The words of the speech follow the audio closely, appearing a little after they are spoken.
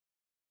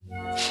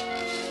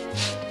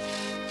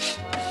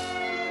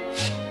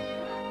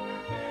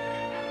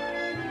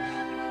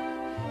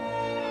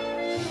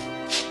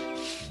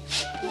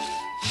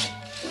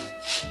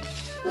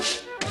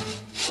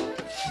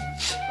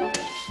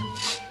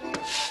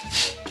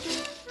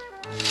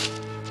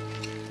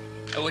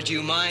Would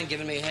you mind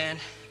giving me a hand?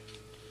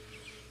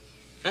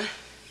 Huh?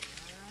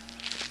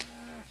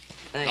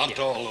 Not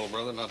tall, little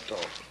brother, not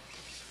tall.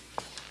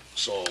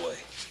 Saw away.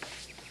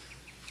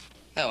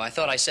 Oh, I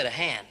thought I said a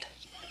hand.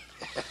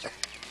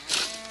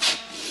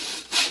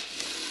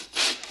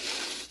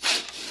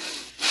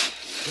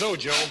 You know,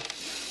 Joe,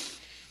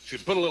 if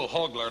you'd put a little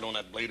hog lard on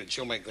that blade, it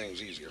sure make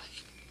things easier.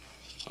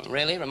 Oh,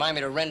 really? Remind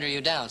me to render you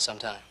down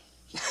sometime.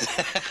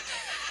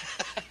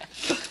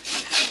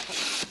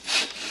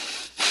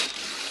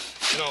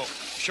 You know,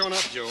 sure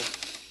enough, Joe,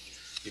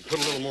 you put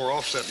a little more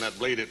offset in that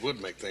blade, it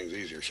would make things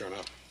easier, sure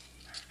enough.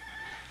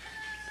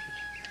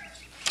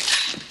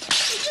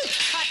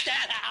 Cut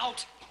that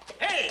out!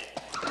 Hey!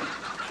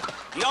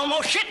 You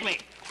almost hit me.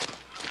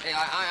 Hey,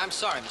 I'm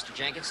sorry, Mr.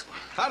 Jenkins.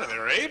 Howdy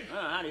there, Abe.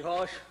 Howdy,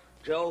 Hoss.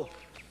 Joe.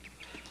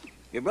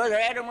 Your brother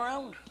Adam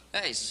around?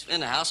 Hey, he's in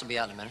the house. He'll be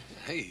out in a minute.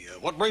 Hey,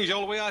 what brings you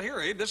all the way out here,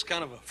 Abe? This is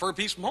kind of a fur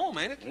piece from home,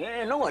 ain't it?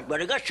 Yeah, I know it,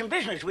 but I got some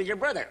business with your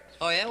brother.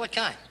 Oh, yeah? What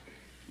kind?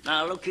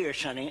 Now, look here,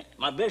 Sonny.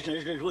 My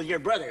business is with your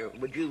brother.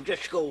 Would you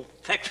just go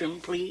fetch him,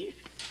 please?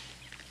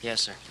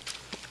 Yes, sir.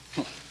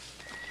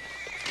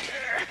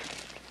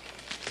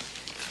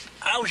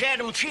 How's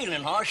Adam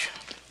feeling, Hoss?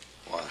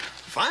 Why,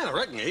 fine, I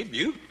reckon, Abe.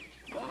 You?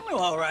 Oh,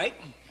 all right.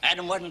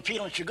 Adam wasn't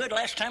feeling so good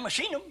last time I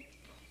seen him.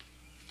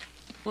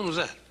 When was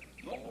that?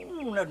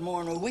 Oh, not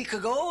more than a week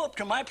ago, up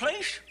to my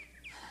place.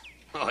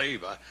 Well,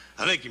 Abe,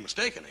 I think you're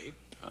mistaken, Abe.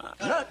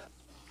 Not.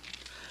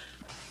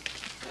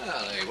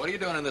 Well, hey, what are you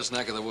doing in this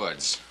neck of the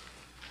woods?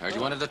 Heard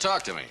you wanted to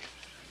talk to me.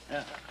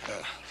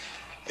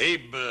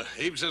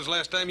 Abe says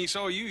last time he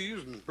saw you, you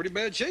was in pretty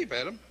bad shape,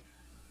 Adam.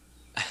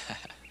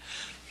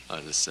 Oh,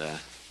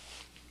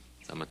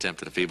 some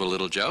attempt at a feeble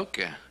little joke.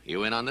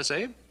 You in on this,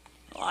 Abe?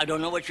 Oh, I don't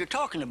know what you're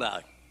talking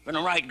about, but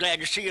I'm right glad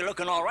to see you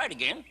looking all right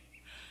again.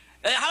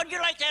 How'd you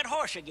like that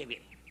horse I give you?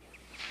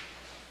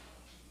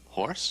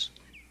 Horse?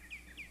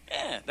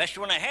 Yeah, best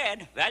one I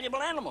had.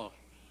 Valuable animal.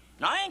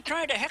 Now, I ain't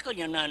trying to heckle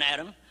you none,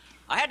 Adam.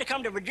 I had to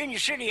come to Virginia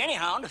City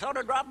anyhow, and I thought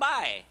I'd drop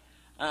by.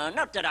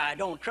 Not that I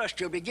don't trust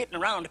you'll be getting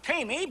around to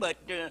pay me, but,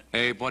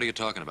 Abe, what are you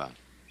talking about?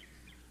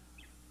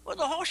 Well,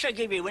 the horse I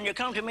gave you when you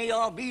come to me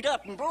all beat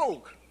up and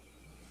broke.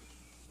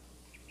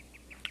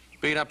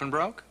 Beat up and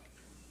broke?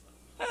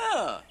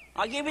 Yeah,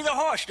 I gave you the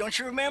horse, don't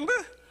you remember?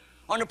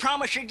 On the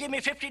promise you'd give me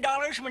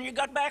 $50 when you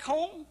got back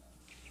home?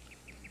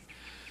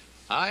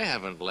 I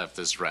haven't left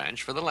this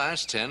ranch for the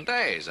last 10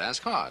 days.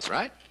 Ask Hoss,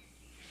 right?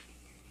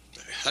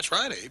 That's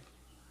right, Abe.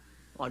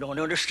 I don't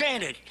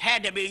understand it.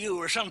 Had to be you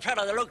or some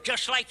fella that looked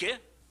just like you.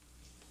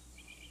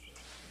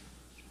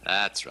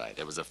 That's right.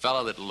 It was a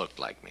fellow that looked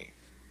like me.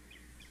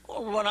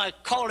 Well, when I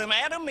called him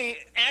Adam, he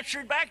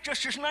answered back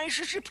just as nice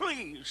as you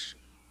please.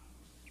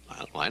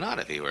 Well, why not?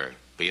 If he were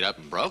beat up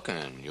and broken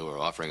and you were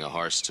offering a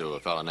horse to a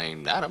fellow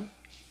named Adam.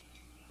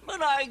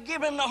 But I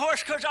give him the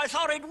horse because I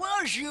thought it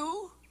was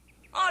you.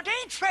 Oh, it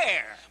ain't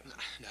fair.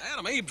 Now,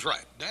 Adam, Abe's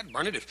right. Dad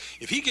burn it.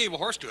 If he gave a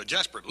horse to a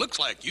Jasper that looks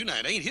like you, now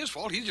it ain't his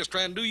fault. He's just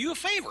trying to do you a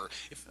favor.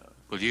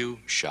 Will you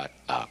shut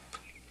up?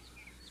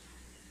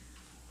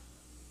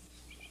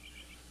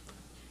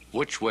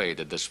 Which way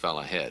did this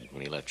fella head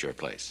when he left your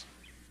place?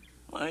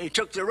 Well, he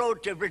took the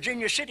road to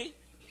Virginia City.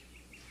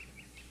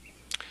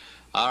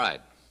 All right.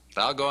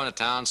 I'll go into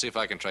town and see if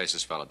I can trace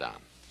this fella down.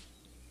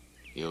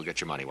 You'll get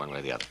your money one way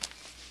or the other.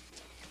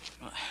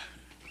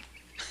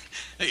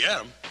 Hey,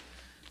 Adam,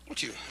 why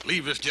don't you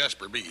leave this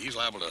Jasper be? He's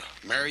liable to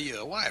marry you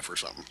a wife or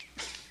something.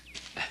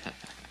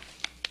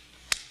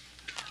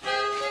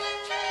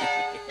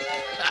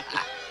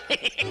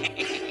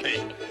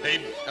 Hey,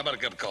 Abe, how about a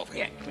cup of coffee?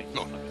 Yeah.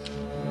 No.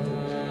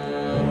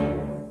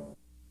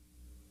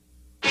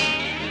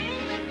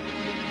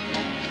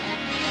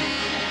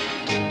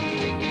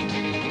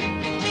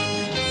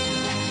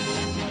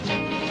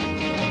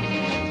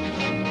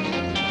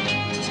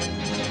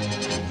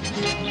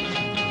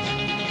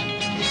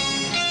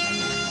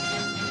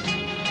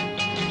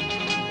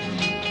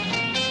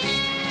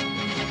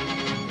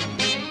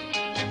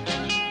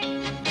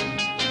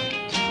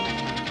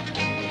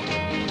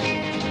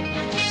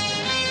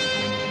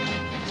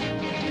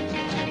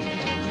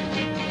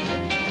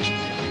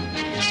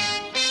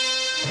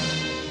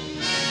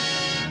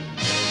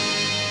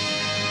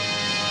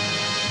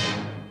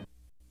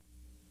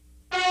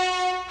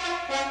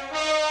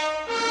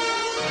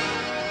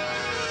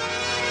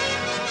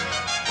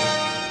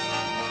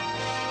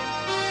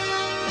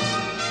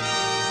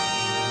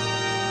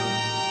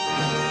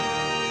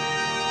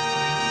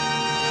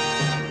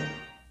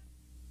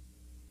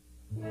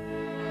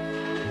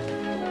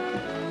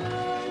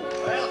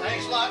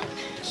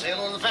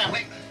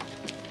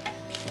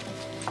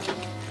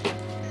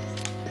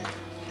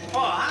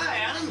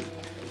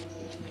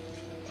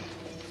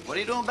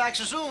 Back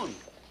so soon?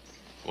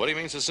 What do you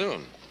mean so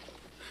soon?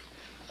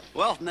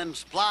 Well, from them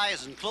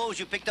supplies and clothes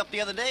you picked up the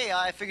other day,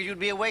 I figured you'd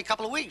be away a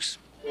couple of weeks.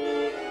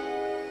 You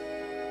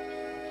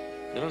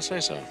don't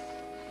say so.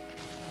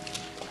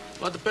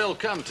 What'd the bill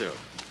come to?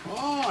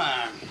 Oh,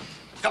 a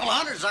couple of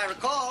hundred, as I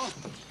recall.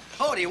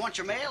 Oh, do you want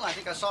your mail? I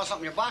think I saw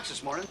something in your box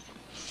this morning.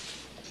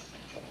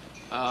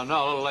 No,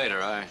 a little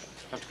later. I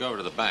have to go over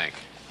to the bank.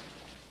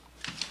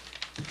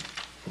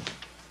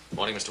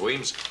 Morning, Mr.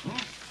 Weems.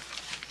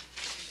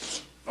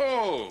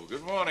 Oh,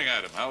 good morning,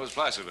 Adam. How was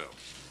Placerville?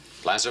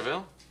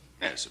 Placerville?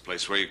 Yes, the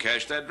place where you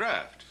cashed that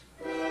draft.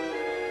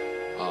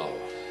 Oh,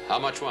 how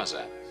much was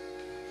that?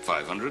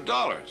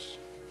 $500.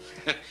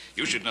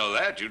 You should know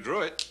that. You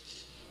drew it.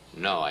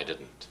 No, I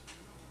didn't.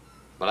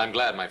 But I'm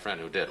glad my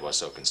friend who did was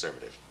so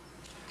conservative.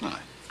 I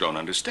don't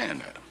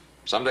understand, Adam.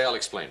 Someday I'll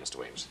explain, Mr.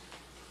 Weems.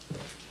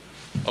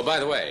 Oh, by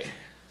the way,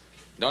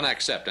 don't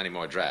accept any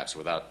more drafts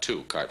without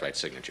 2 Cartwright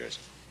signatures.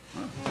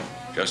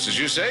 Just as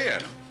you say,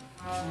 Adam.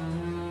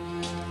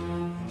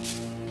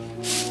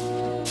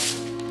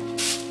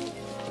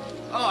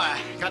 Oh,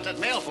 I got that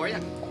mail for you.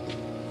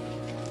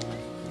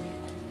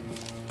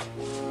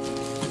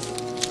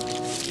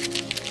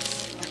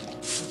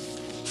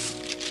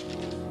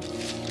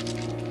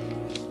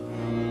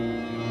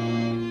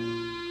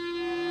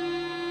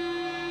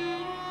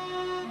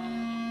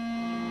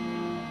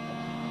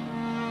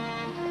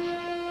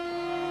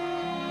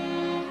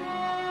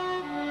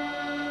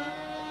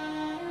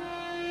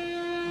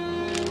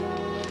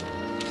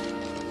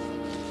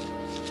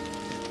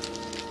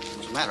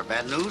 What's the matter?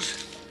 Bad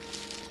news?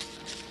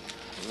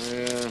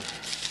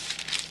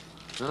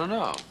 I don't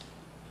know.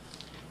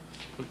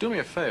 Well, do me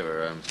a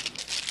favor.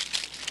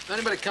 If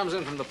anybody comes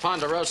in from the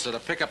Ponderosa to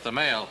pick up the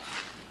mail,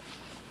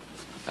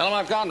 tell them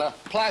I've gone to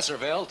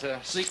Placerville to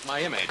seek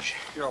my image.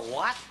 You're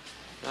what?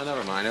 Oh,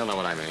 never mind. They'll know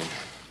what I mean.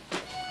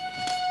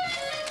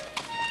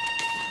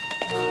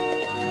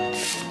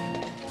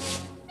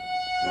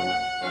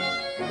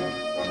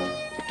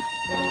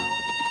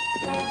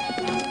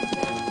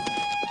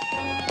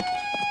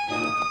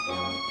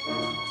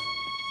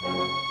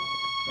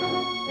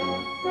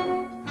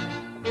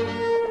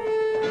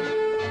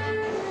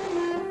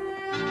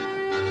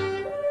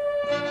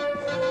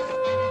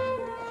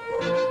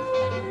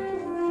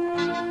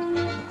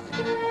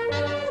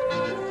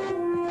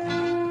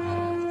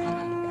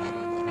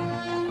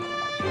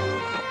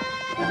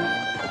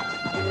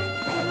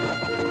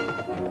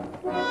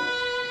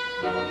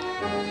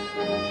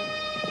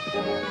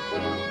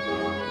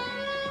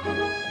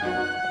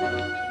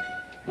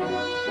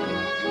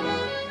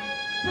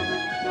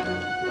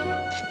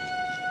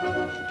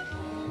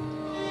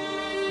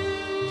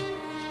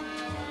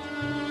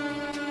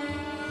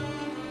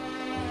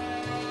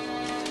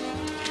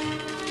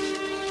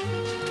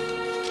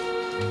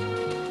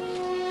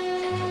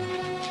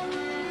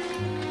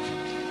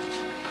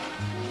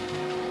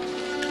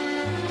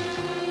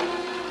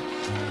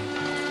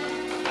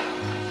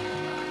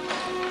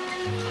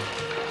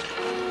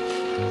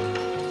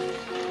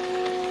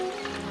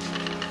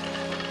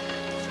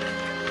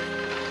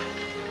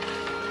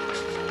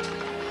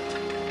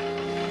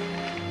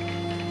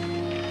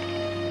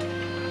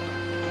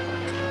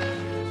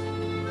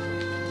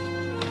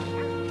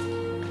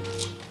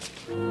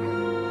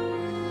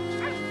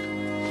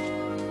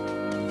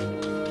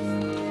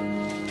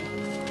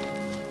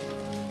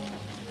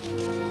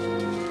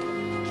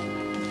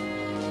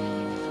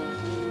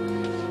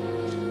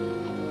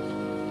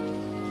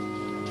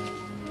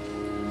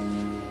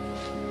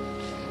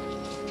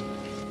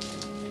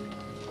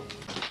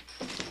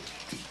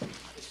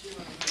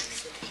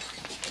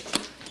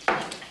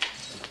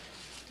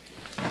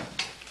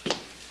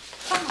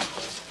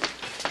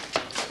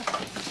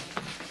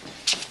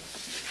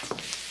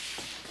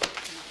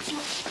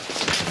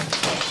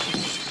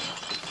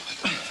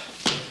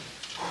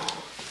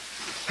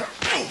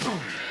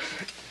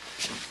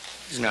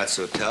 He's not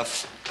so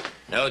tough.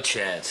 No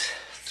chance.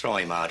 Throw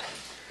him out.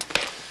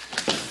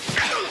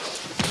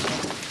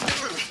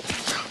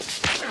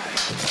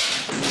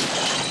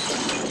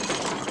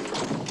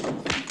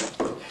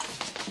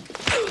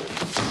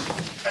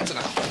 That's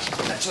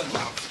enough. That's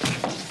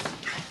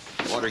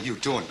enough. What are you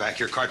doing back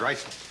here,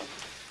 Cartwright?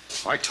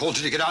 I told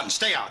you to get out and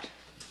stay out.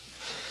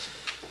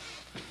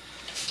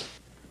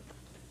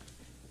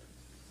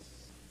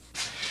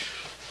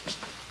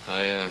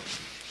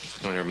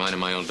 When you're minding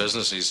my own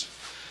business, these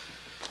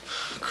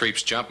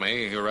creeps jump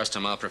me. You arrest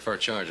him, I'll prefer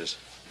charges.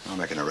 I'll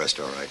make an arrest,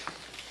 all right.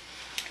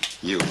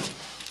 You.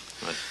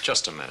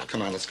 Just a minute.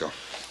 Come on, let's go.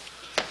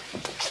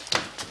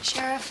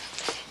 Sheriff.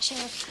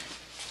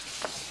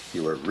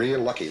 You were real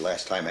lucky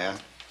last time, Ann.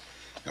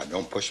 Now,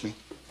 don't push me.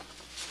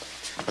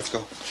 Let's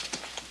go.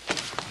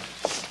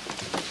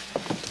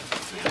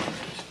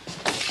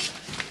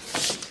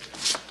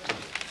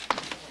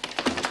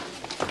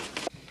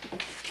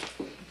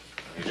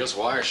 Just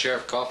wire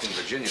Sheriff Coffey in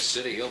Virginia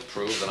City. He'll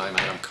prove that I'm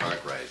Adam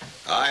Cartwright.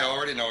 I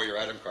already know you're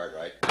Adam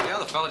Cartwright. Yeah,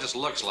 the fella just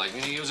looks like me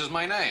and he uses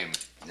my name.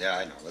 Yeah,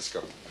 I know. Let's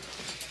go.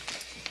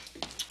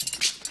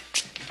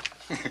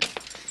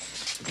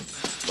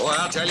 Boy,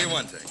 I'll tell you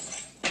one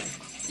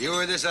thing. You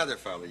or this other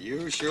fella,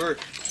 you sure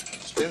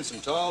spin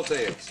some tall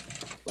tales.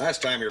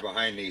 Last time you're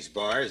behind these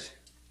bars,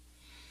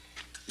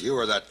 you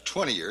or that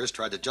 20 years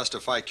tried to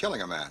justify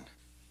killing a man.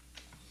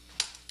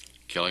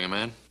 Killing a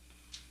man?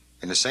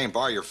 In the same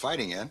bar you're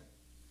fighting in.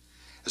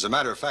 As a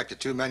matter of fact, the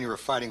 2 men you were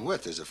fighting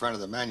with is a friend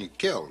of the man you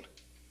killed.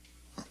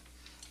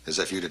 As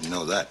if you didn't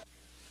know that.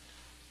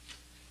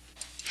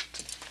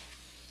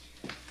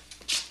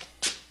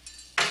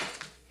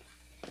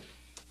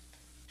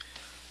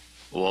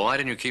 Well, why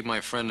didn't you keep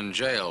my friend in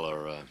jail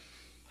or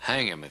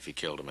hang him if he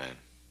killed a man?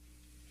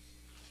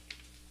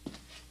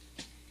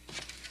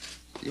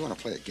 If you want to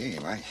play a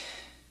game,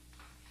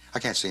 I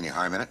can't see any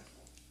harm in it.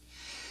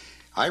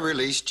 I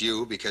released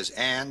you because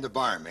Ann, the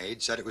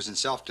barmaid, said it was in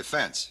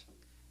self-defense,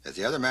 that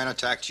the other man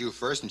attacked you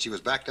first and she was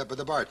backed up by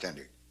the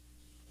bartender.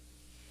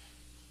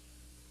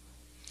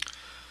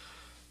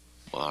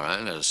 Well, all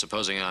right,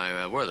 supposing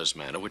I were this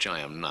man, which I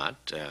am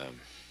not,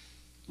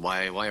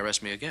 why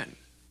arrest me again?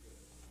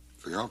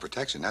 For your own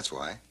protection, that's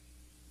why.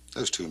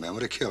 Those two men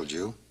would have killed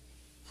you.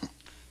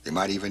 They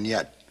might even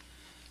yet.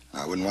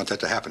 I wouldn't want that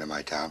to happen in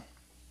my town.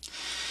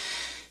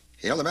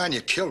 You know, the man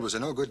you killed was a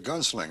no-good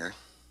gunslinger.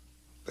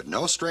 But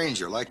no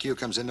stranger like you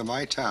comes into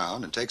my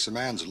town and takes a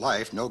man's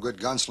life, no good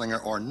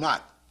gunslinger or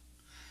not.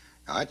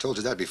 Now, I told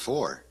you that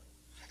before.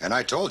 And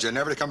I told you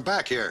never to come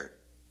back here.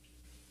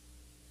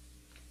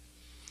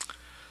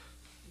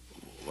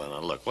 Well,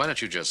 now, look, why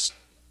don't you just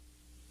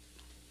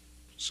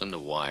send a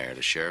wire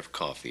to Sheriff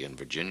Coffey in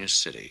Virginia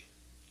City?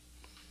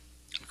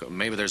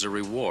 Maybe there's a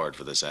reward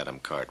for this Adam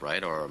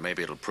Cartwright, or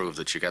maybe it'll prove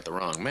that you got the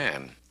wrong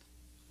man.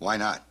 Why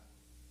not?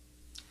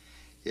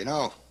 You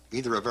know,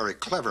 either a very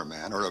clever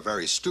man or a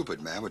very stupid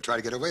man would try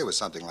to get away with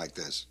something like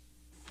this.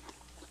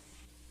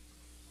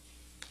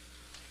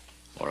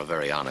 Or a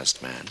very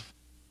honest man.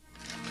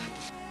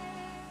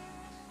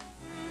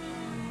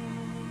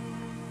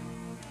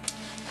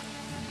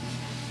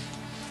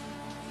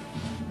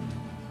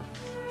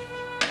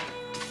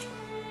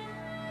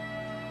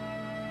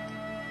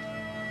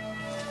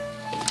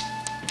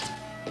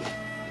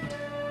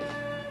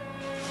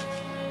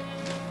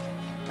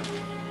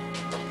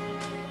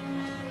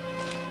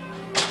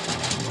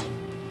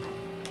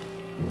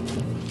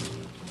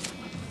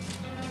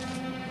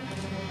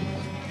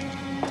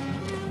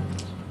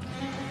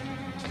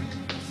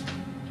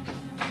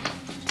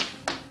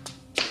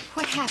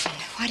 What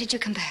happened? Why did you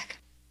come back?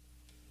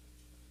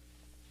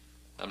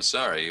 I'm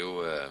sorry,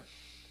 you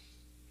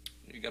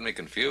got me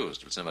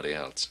confused with somebody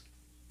else.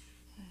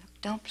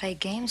 Don't play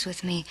games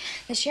with me.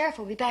 The sheriff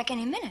will be back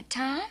any minute,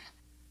 Tom.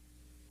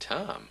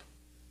 Tom?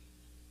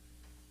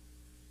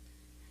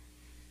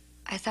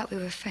 I thought we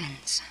were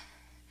friends.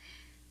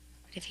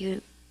 But if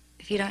you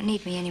don't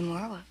need me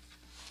anymore,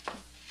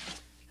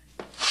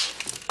 well...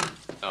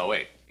 Oh,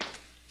 wait.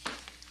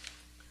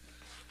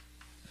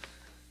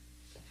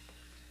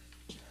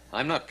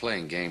 I'm not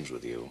playing games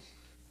with you.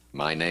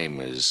 My name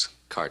is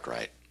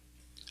Cartwright.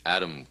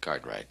 Adam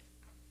Cartwright.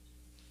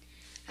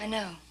 I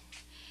know.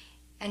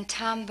 And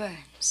Tom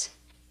Burns.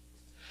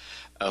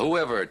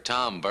 Whoever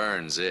Tom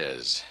Burns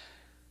is,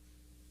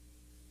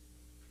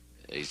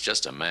 he's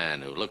just a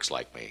man who looks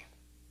like me.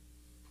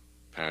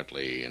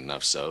 Apparently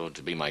enough so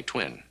to be my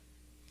twin.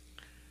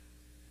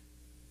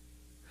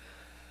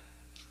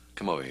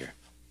 Come over here.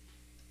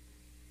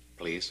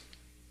 Please.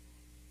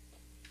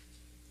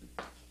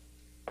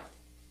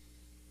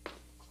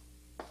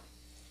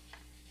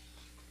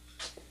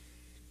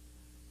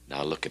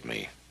 Now look at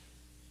me.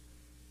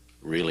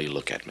 Really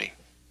look at me.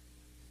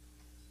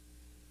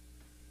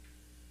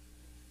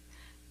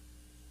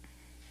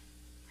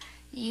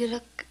 You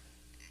look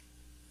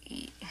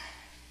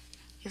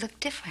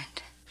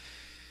different.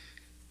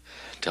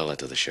 Tell that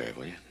to the sheriff,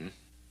 will you? Hmm?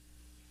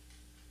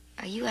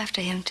 Are you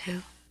after him,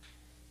 too?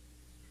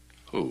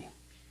 Who?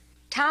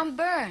 Tom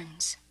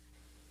Burns.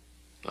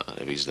 Well,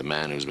 if he's the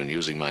man who's been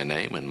using my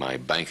name and my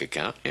bank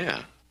account,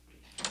 yeah.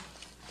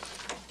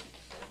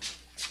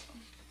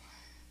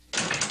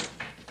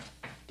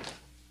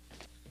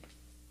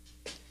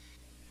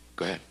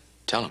 Go ahead.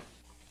 Tell him.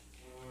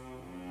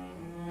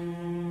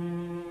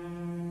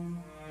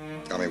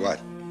 Tell me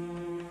what?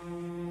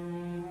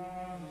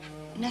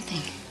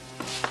 Nothing.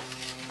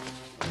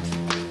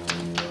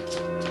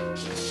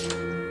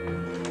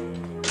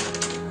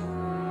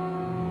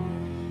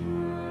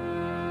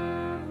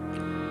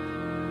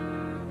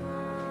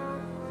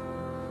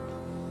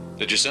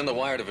 Did you send the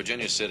wire to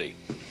Virginia City?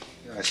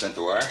 Yeah, I sent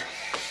the wire.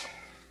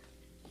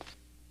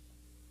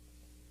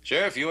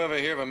 Sheriff, you ever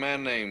hear of a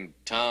man named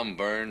Tom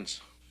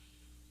Burns?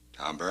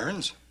 Tom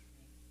Burns?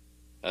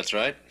 That's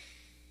right.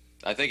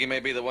 I think he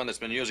may be the one that's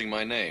been using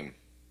my name.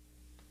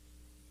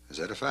 Is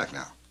that a fact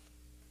now?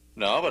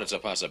 No, but it's a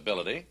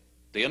possibility.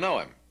 Do you know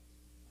him?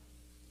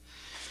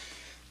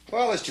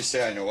 Well, let's just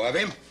say I know of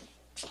him.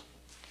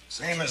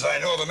 Same as I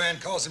know of a man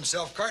calls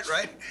himself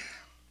Cartwright.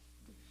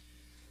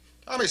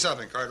 Tell me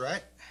something,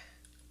 Cartwright.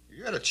 If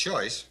you had a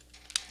choice,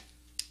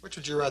 which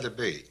would you rather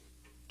be?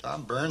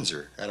 Tom Burns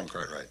or Adam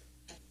Cartwright?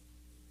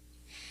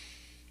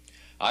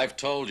 I've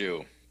told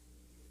you.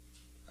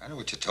 I know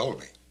what you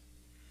told me.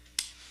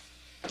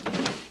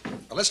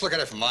 Well, let's look at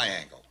it from my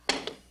angle.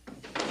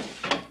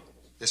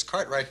 This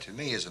Cartwright to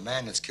me is a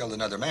man that's killed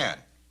another man.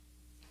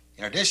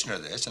 In addition to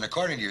this, and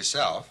according to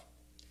yourself,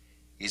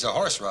 he's a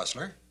horse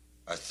rustler,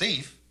 a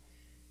thief.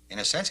 In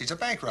a sense, he's a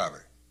bank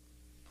robber.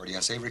 Pretty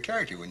unsavory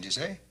character, wouldn't you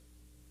say?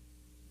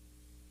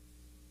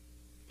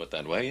 Put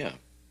that way, yeah.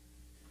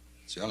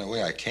 It's the only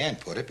way I can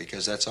put it,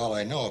 because that's all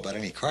I know about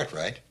any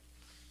Cartwright.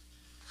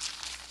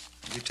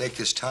 You take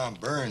this Tom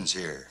Burns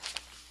here.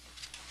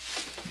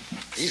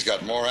 He's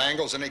got more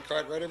angles than any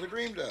Cartwright ever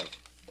dreamed of.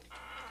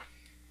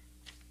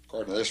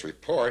 According to this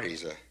report,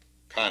 he's a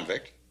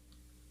convict.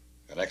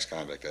 An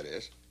ex-convict, that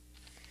is.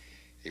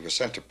 He was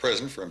sent to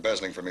prison for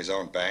embezzling from his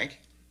own bank.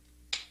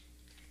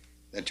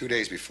 Then 2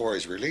 days before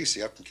his release,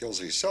 he up and kills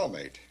his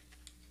cellmate.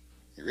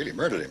 He really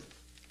murdered him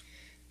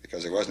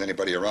because there wasn't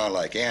anybody around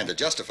like Ann to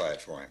justify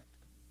it for him.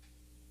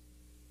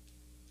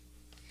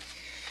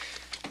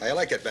 I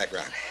like that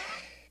background.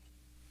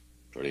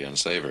 Pretty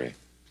unsavory.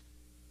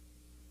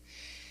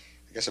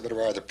 I guess I better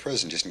wire the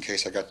prison just in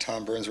case I got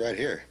Tom Burns right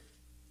here.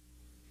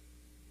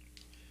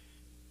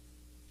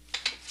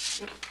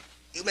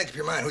 You make up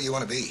your mind who you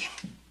want to be.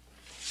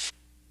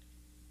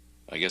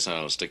 I guess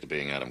I'll stick to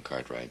being Adam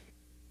Cartwright.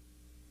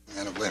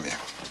 I don't blame you.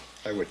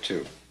 I would,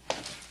 too.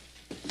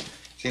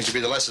 Seems to be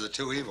the less of the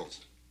two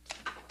evils.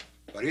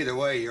 But either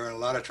way, you're in a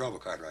lot of trouble,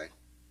 Cartwright.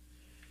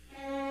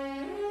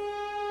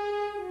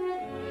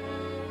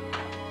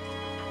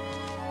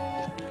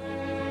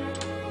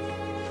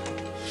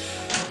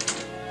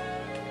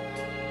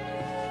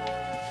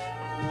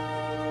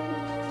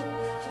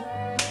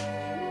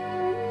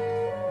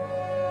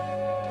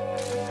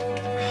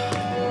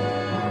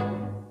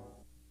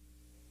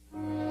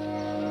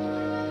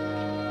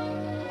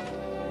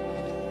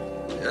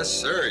 Yes,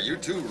 sir. You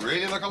two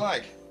really look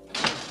alike.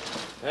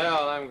 Yeah,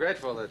 well, I'm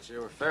grateful that you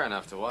were fair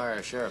enough to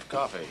wire Sheriff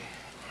coffee.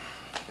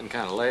 Getting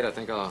kind of late. I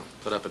think I'll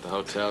put up at the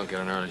hotel and get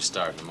an early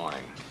start in the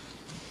morning.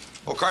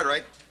 Oh,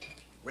 Cartwright,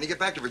 when you get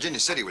back to Virginia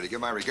City, will you give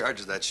my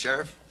regards to that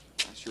sheriff?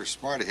 It's sure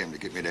smart of him to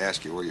get me to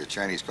ask you where your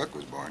Chinese cook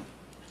was born.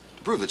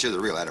 To prove that you're the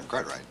real Adam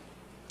Cartwright.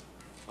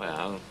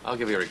 Well, I'll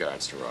give you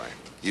regards to Roy.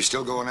 You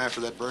still going after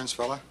that Burns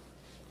fella?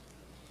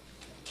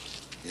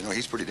 You know,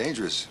 he's pretty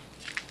dangerous.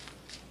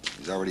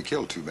 He's already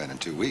killed 2 men in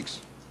 2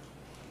 weeks.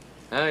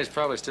 Yeah, he's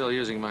probably still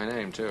using my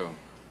name, too.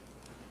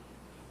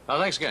 Oh,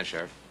 thanks again,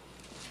 Sheriff.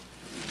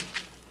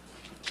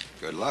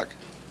 Good luck.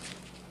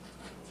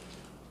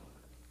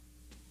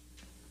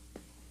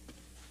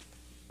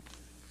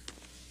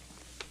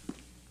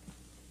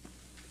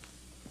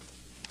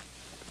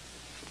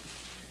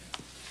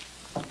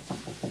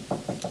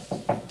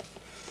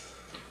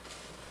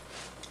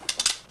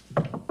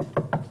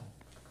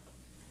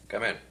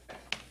 Come in.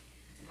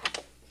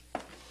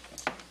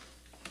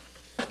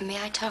 May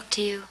I talk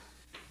to you?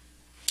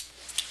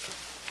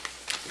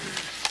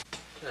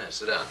 Yeah,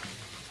 sit down.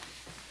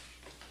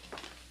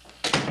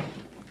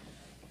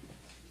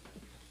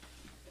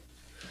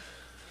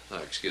 Oh,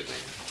 excuse me.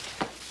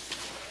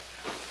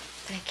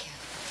 Thank you.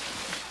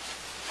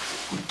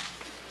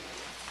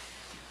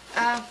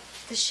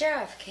 The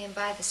sheriff came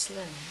by the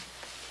saloon,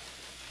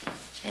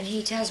 and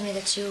he tells me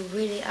that you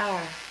really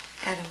are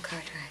Adam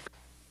Cartwright.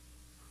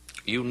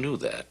 You knew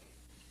that.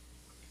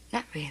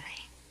 Not really.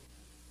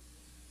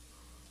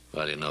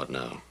 Why do you know it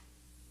now?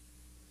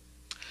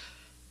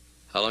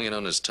 How long you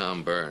known as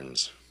Tom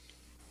Burns?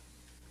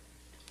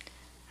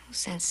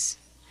 Since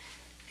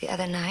the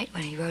other night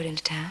when he rode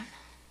into town.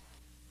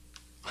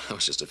 That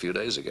was just a few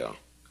days ago.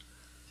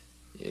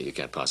 Yeah, you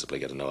can't possibly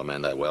get to know a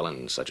man that well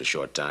in such a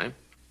short time.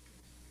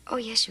 Oh,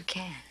 yes, you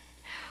can.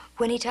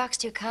 When he talks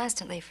to you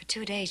constantly for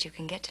 2 days, you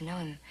can get to know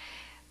him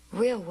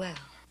real well.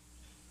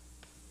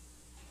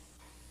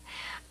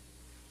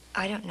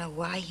 I don't know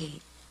why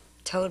he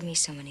told me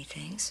so many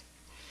things.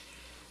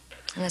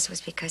 Unless it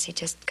was because he'd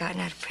just gotten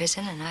out of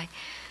prison and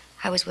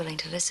I was willing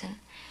to listen.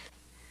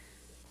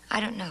 I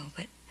don't know,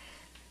 but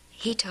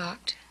he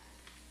talked,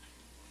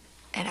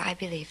 and I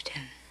believed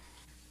him.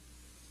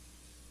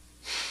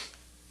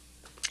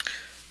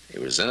 He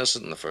was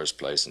innocent in the first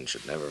place and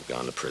should never have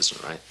gone to prison,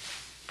 right?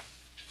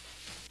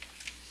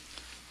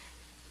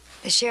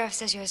 The sheriff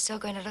says you're still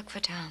going to look for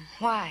Tom.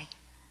 Why?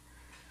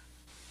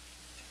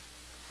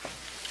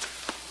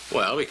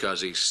 Well,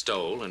 because he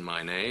stole in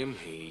my name,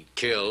 he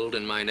killed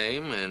in my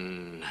name,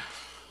 and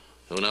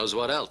who knows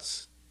what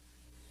else.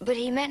 But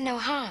he meant no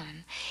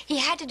harm. He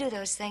had to do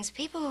those things.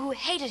 People who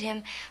hated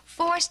him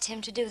forced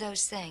him to do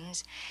those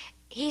things.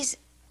 He's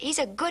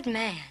a good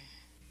man.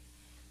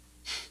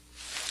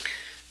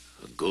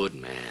 A good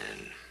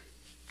man.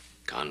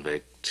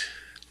 Convict,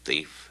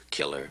 thief,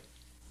 killer.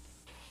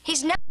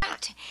 He's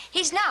not.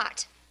 He's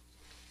not.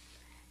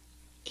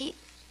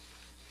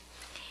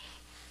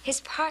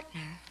 His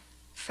partner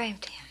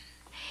framed him.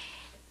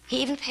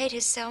 He even paid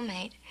his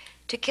cellmate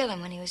to kill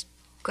him when he was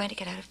going to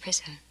get out of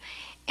prison.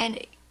 And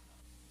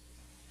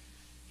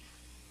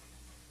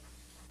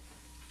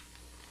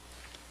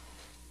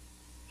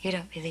you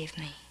don't believe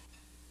me.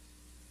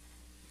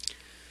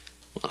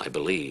 Well, I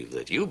believe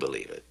that you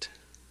believe it.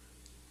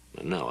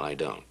 But no, I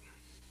don't.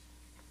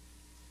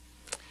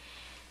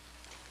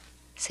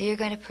 So you're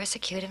going to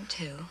persecute him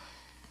too,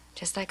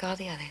 just like all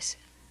the others.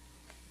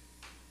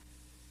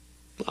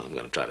 Well, I'm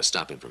going to try to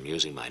stop him from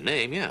using my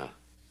name, yeah.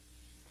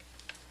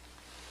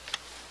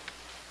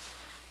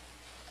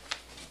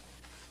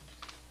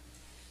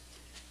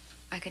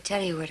 I could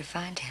tell you where to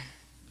find him.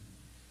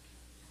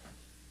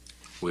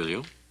 Will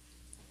you?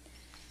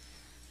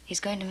 He's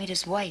going to meet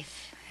his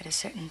wife at a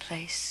certain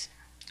place.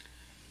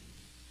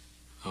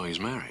 Oh, he's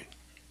married.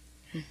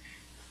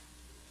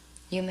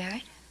 You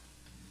married?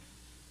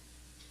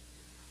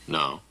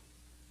 No.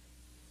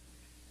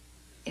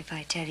 If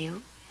I tell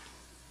you,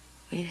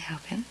 will you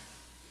help him?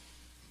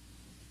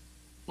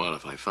 Well,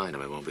 if I find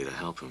him, it won't be to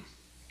help him.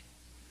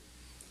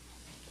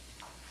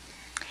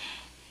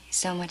 He's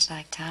so much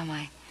like Tom,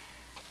 I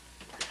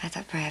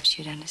thought perhaps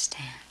you'd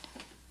understand.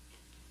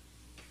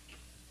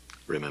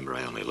 Remember,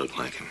 I only look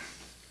like him.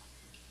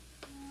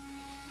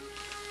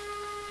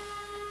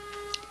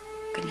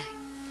 Good night.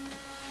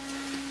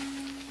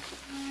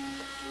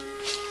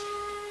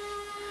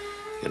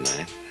 Good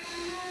night.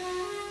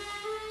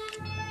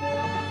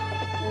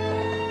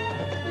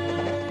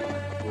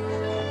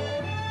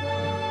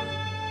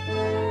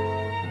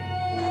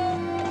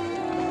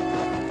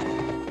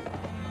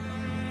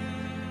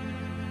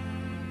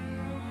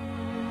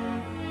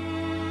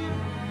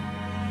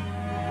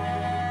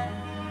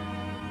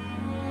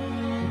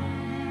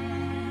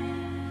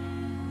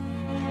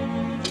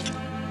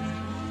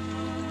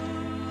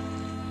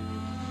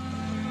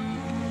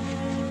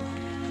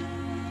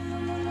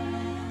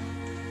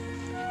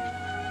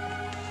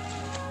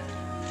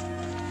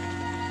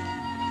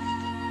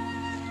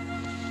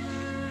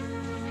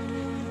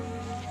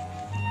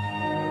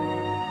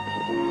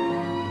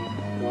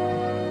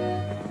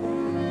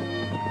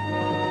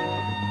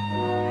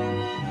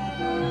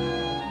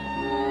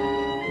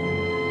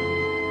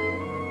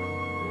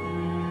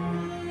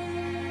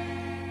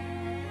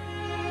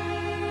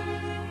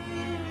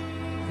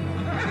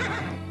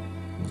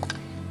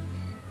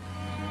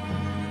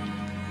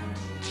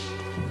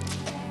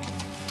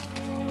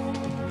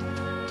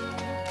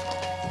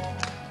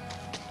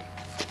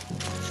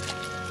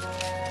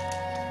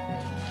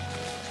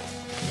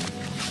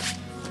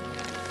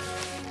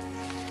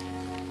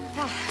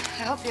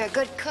 I hope you're a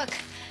good cook.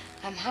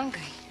 I'm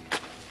hungry.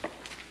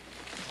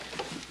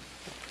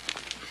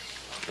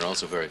 You're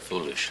also very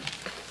foolish.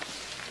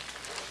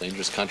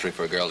 Dangerous country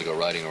for a girl to go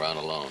riding around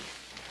alone.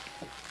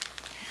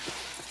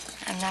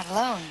 I'm not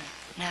alone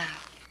now.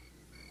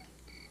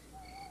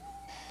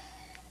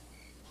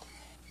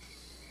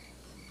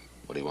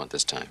 What do you want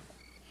this time?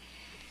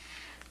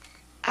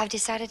 I've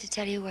decided to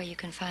tell you where you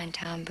can find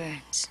Tom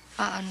Burns,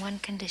 on one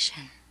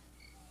condition.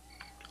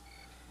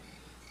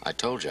 I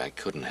told you I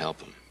couldn't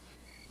help him.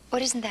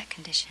 What isn't that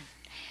condition?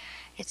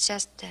 It's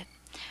just that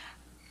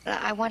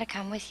I want to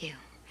come with you.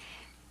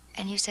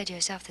 And you said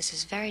yourself this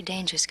is a very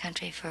dangerous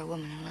country for a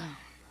woman alone.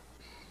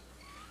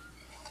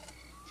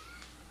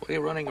 What are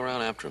you running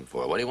around after him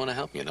for? Why do you want to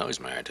help him? You know he's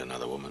married to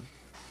another woman.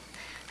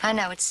 I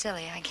know, it's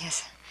silly, I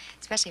guess.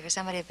 Especially for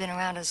somebody who's been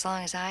around as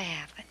long as I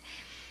have. But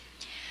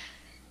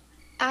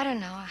I don't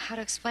know how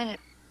to explain it.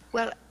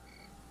 Well,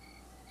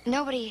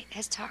 nobody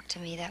has talked to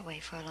me that way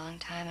for a long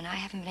time, and I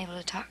haven't been able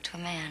to talk to a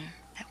man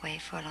that way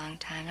for a long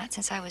time. Not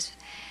since I was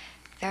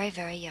very,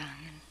 very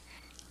young.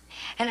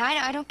 And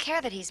I don't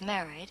care that he's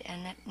married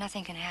and that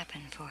nothing can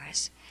happen for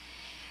us.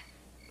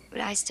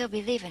 But I still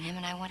believe in him,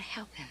 and I want to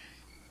help him.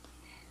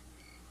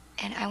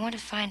 And I want to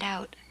find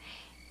out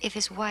if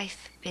his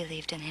wife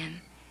believed in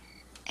him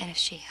and if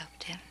she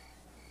helped him.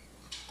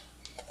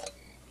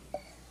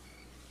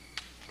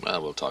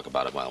 Well, we'll talk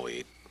about it while we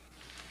eat.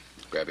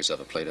 Grab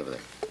yourself a plate over there.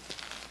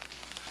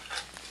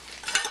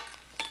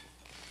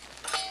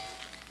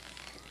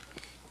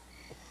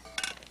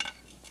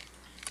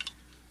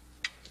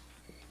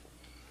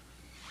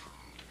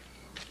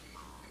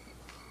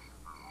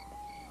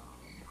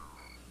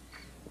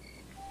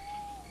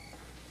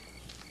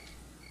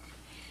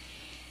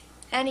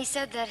 And he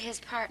said that his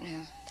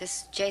partner,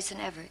 this Jason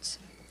Everts,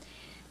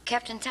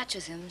 kept in touch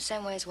with him the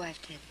same way his wife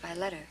did, by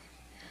letter,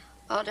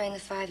 all during the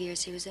 5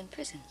 years he was in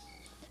prison.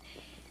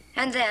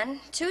 And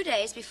then, 2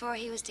 days before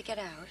he was to get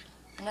out,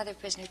 another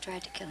prisoner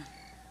tried to kill him.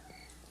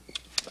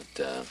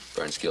 But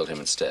Burns killed him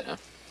instead, huh?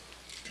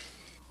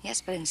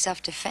 Yes, but in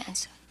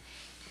self-defense.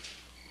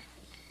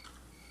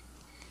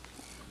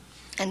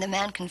 And the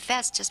man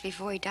confessed just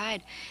before he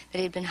died that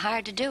he'd been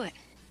hired to do it.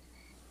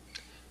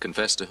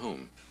 Confessed to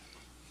whom?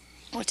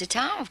 Well, to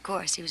Tom, of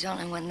course. He was the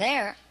only one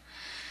there.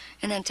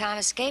 And then Tom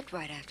escaped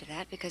right after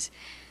that because,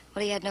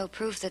 well, he had no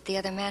proof that the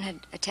other man had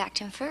attacked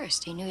him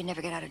first. He knew he'd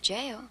never get out of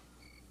jail.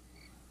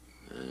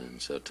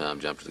 And so Tom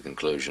jumped to the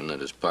conclusion that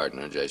his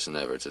partner, Jason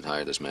Everts, had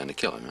hired this man to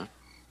kill him, huh?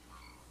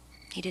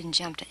 He didn't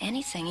jump to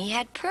anything. He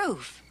had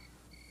proof.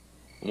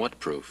 What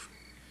proof?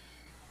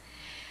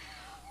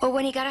 Well,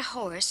 when he got a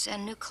horse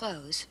and new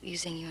clothes,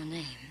 using your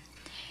name,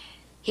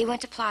 he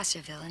went to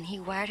Placerville and he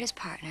wired his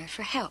partner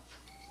for help.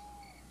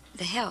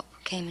 The help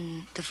came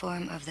in the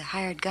form of the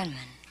hired gunman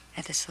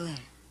at the saloon.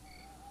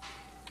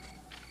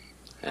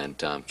 And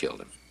Tom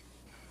killed him.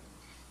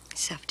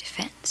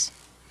 Self-defense.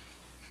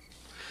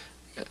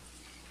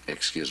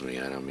 Excuse me,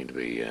 I don't mean to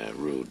be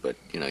rude, but,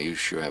 you know, you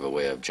sure have a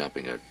way of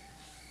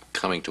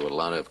coming to a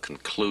lot of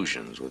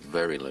conclusions with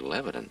very little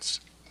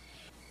evidence.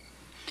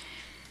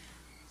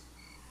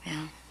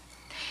 Well,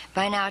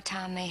 by now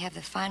Tom may have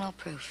the final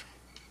proof,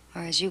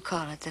 or as you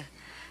call it, the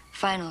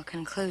final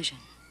conclusion.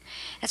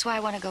 That's why I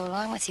want to go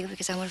along with you,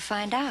 because I want to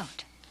find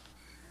out.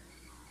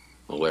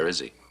 Well, where is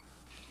he?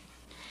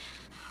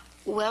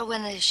 Well,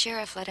 when the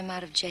sheriff let him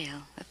out of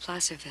jail at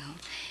Placerville,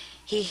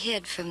 he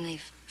hid from the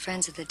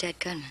friends of the dead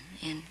gunman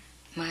in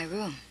my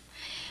room.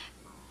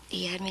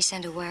 He had me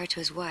send a wire to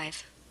his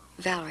wife,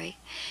 Valerie,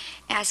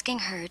 asking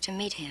her to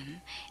meet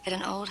him at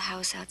an old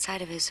house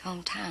outside of his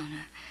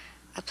hometown,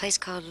 a place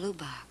called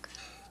Lubbock.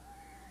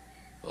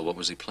 Well, what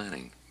was he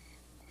planning?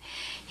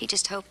 He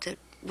just hoped that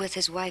with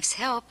his wife's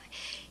help,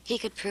 he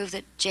could prove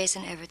that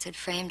Jason Everett had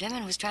framed him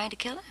and was trying to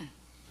kill him.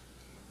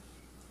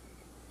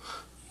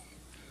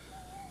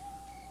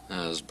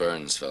 This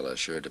Burns fella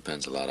sure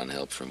depends a lot on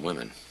help from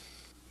women.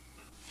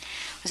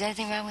 Was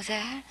anything wrong with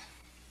that?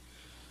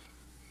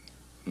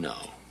 No.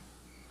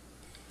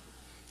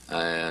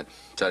 I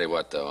tell you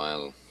what, though,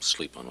 I'll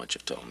sleep on what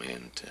you've told me,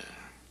 and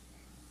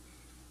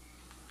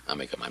I'll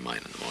make up my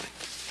mind in the morning.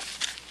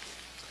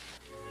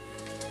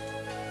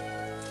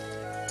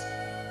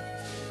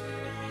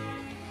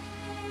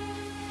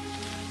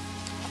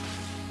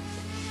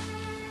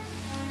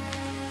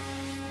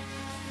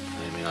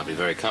 You may not be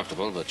very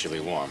comfortable, but you'll be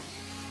warm.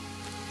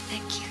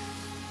 Thank you.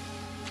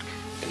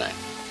 Good night.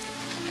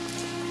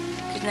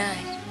 Good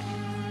night.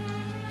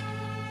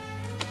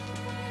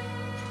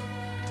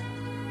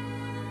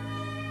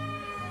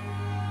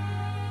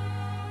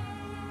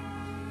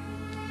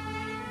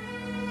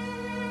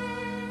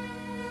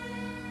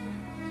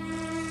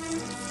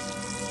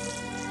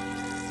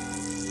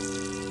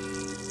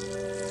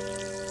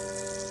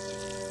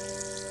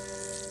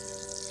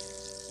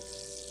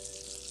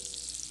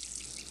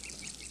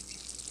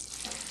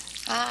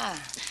 Ah,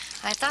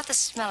 I thought the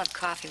smell of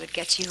coffee would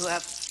get you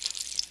up.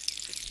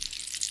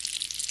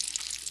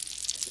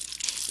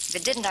 If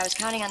it didn't, I was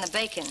counting on the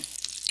bacon.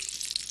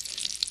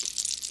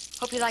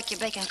 Hope you like your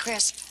bacon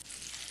crisp.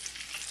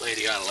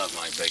 Lady, I love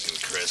my bacon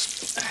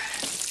crisp.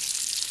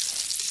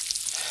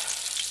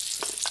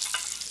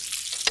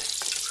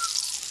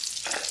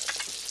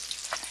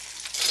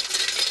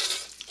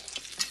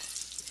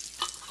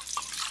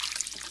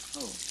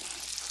 Oh.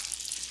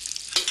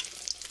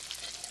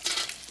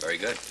 Very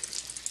good.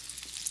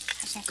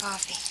 Have some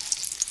coffee.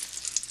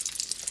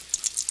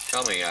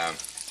 Tell me, you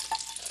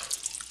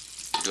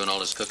doing all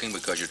this cooking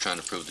because you're trying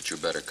to prove that you're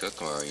a better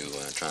cook, or are you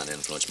trying to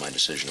influence my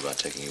decision about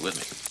taking you with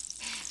me?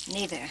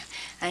 Neither.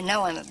 I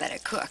know I'm a better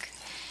cook.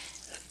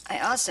 I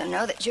also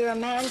know that you're a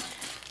man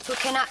who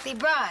cannot be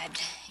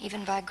bribed,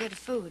 even by good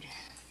food.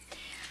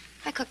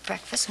 I cook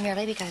breakfast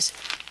merely because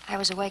I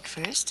was awake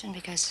first and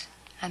because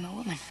I'm a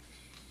woman.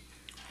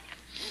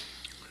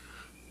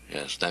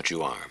 Yes, that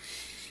you are.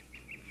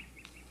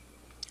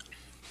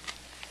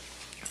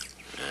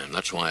 And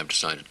that's why I've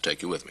decided to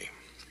take you with me.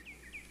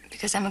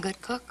 Because I'm a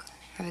good cook,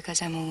 or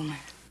because I'm a woman?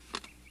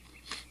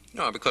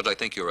 No, because I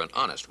think you're an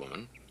honest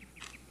woman.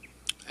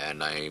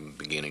 And I'm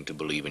beginning to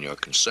believe in your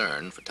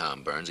concern for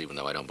Tom Burns, even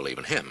though I don't believe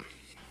in him.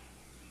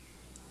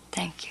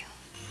 Thank you.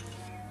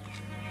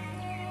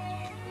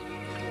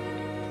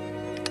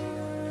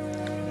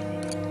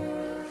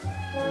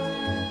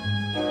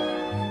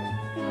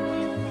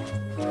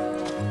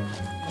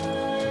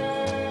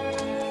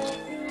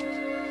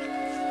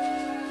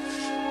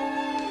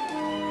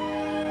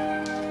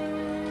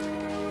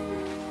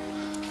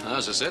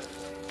 Is this it?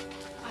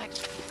 I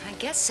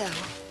guess so.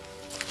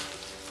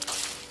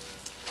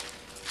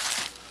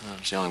 Well,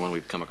 it's the only one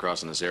we've come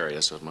across in this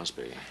area, so it must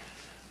be.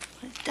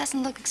 It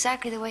doesn't look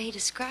exactly the way he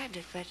described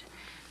it, but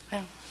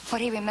well, what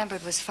he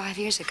remembered was 5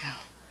 years ago.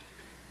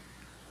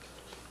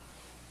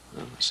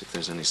 Well, let's see if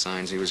there's any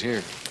signs he was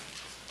here.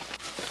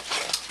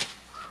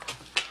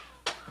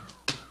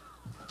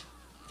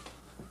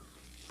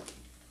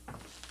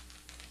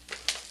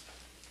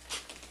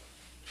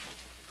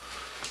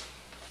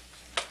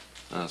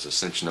 Well, it's a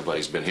cinch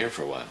nobody's been here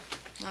for a while.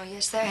 Oh,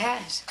 yes, there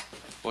has.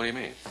 What do you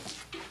mean?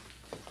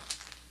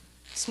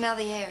 Smell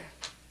the air.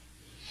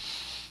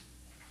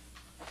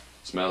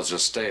 Smells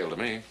just stale to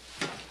me.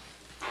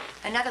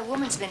 Another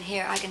woman's been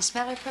here. I can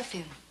smell her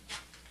perfume.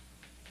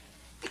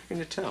 How can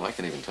you tell? I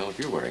can even tell if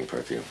you're wearing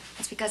perfume.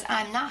 That's because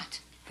I'm not.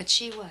 But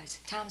she was.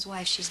 Tom's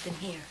wife, she's been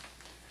here.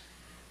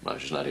 Well,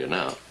 she's not here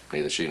now.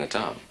 Neither she nor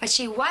Tom. But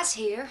she was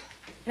here,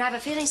 and I have a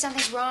feeling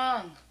something's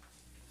wrong.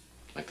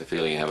 Like the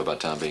feeling you have about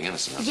Tom being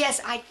innocent, huh?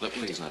 Yes, Look,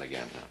 please, not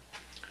again now.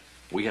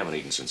 We haven't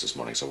eaten since this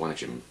morning, so why don't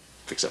you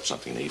fix up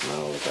something to eat, and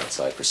I'll look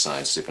outside for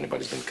signs to see if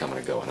anybody's been coming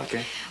or going,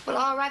 okay? Well,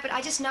 all right, but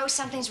I just know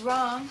something's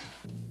wrong.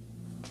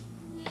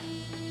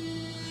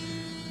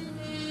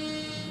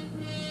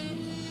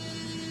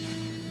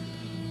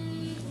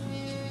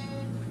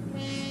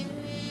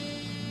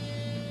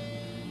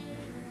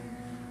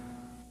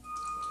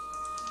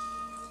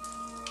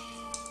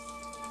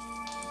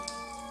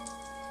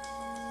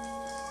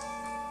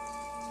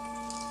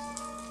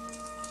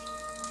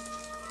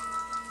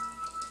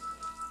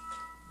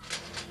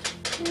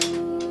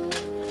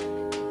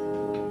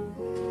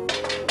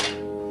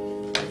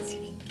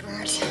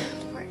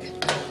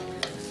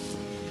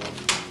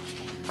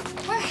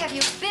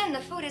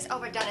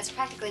 Overdone. It's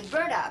practically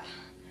burnt up.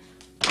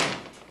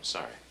 I'm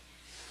sorry.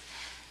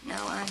 No,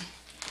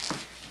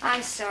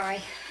 I'm sorry.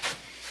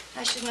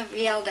 I shouldn't have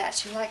yelled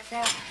at you like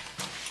that.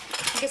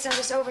 I guess I'm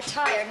just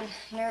overtired and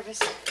nervous.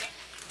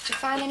 Did you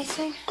find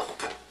anything?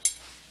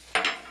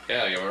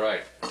 Yeah, you were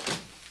right.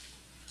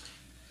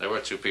 There were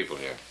 2 people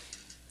here.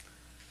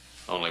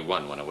 Only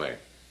one went away.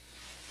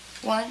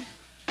 One?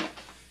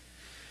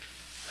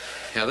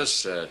 Yeah,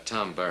 this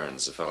Tom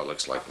Burns, the fellow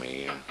looks like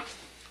me.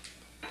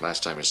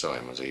 Last time you saw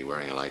him, was he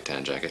wearing a light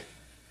tan jacket?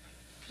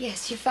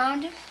 Yes, you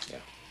found him? Yeah.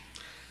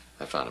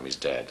 I found him. He's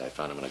dead. I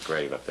found him in a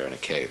grave up there in a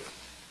cave.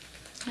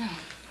 Oh.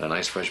 A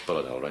nice fresh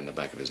bullet hole right in the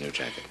back of his new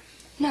jacket.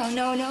 No,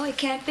 no, no, it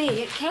can't be.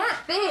 It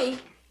can't be.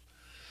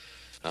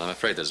 I'm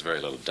afraid there's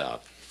very little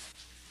doubt.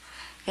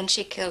 Then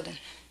she killed him.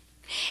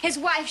 His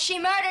wife, she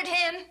murdered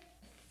him.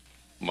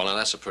 Well, now,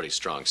 that's a pretty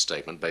strong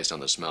statement based on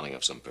the smelling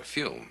of some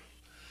perfume.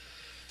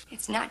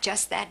 It's not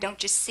just that,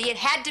 don't you see? It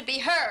had to be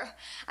her.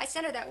 I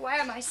sent her that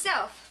wire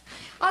myself.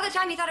 All the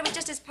time he thought it was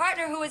just his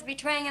partner who was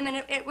betraying him,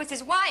 and it was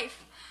his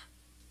wife.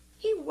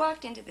 He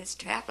walked into this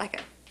trap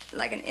like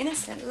an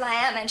innocent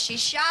lamb, and she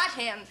shot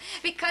him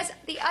because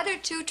the other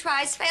 2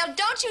 tries failed.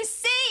 Don't you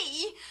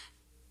see?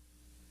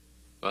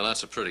 Well,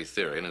 that's a pretty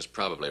theory, and it's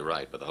probably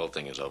right, but the whole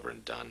thing is over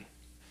and done.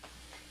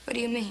 What do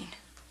you mean?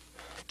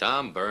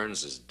 Tom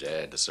Burns is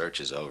dead. The search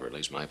is over, at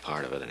least my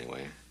part of it,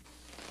 anyway.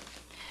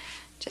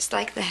 Just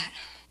like that.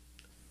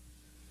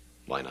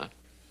 Why not?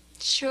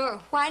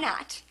 Sure, why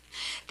not?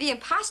 The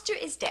imposter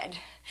is dead.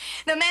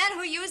 The man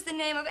who used the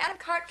name of Adam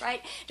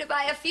Cartwright to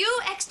buy a few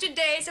extra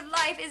days of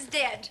life is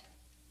dead.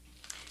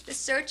 The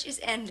search is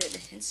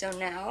ended, and so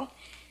now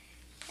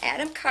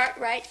Adam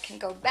Cartwright can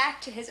go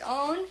back to his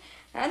own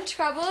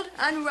untroubled,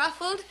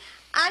 unruffled,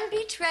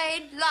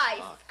 unbetrayed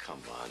life. Oh,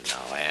 come on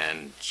now,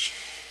 Ann.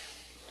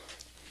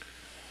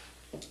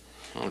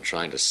 All I'm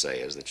trying to say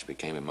is that you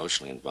became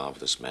emotionally involved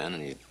with this man,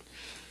 and you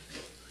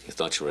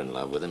thought you were in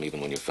love with him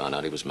even when you found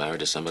out he was married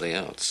to somebody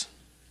else.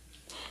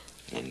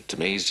 And to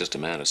me, he's just a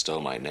man who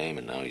stole my name,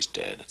 and now he's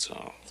dead, that's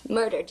all.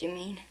 Murdered, you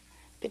mean?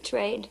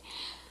 Betrayed?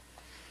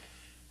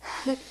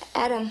 Look,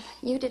 Adam,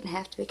 you didn't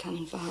have to become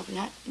involved.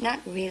 Not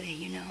really,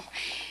 you know.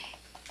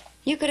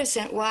 You could have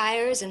sent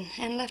wires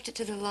and left it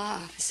to the law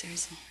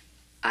officers.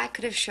 I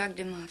could have shrugged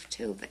him off,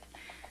 too, but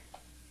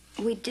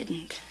we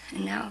didn't.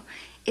 And now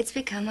it's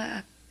become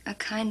a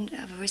kind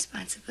of a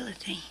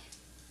responsibility.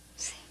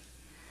 See?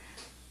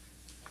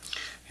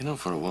 You know,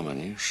 for a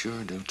woman, you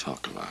sure do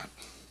talk a lot.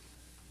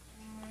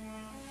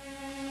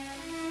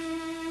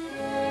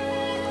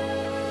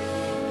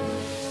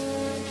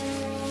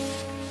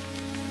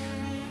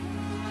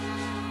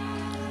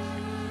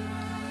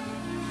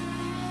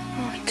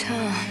 Oh,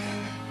 Tom.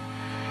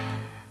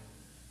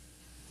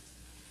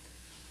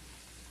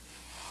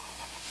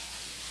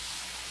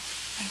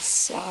 I'm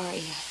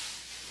sorry.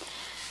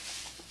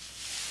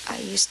 I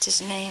used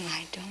his name.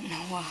 I don't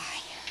know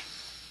why.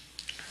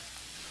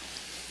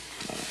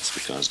 Well, it's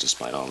because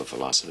despite all the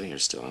philosophy, you're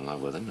still in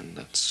love with him, and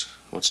that's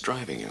what's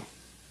driving you.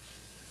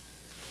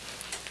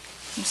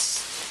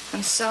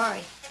 I'm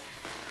sorry.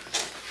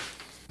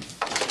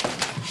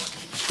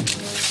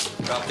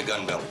 Drop the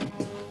gun belt.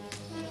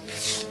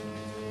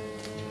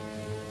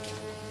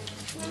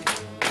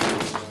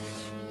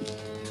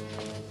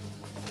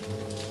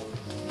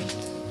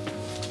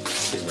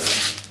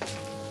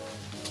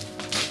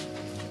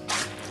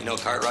 You know,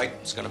 Cartwright,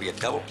 it's going to be a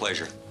double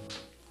pleasure.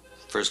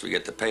 First, we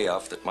get the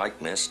payoff that Mike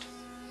missed.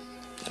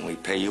 Then we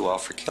pay you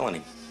off for killing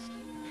him.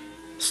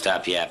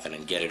 Stop yapping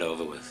and get it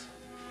over with.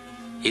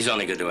 He's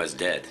only good to us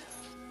dead.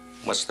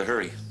 What's the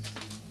hurry?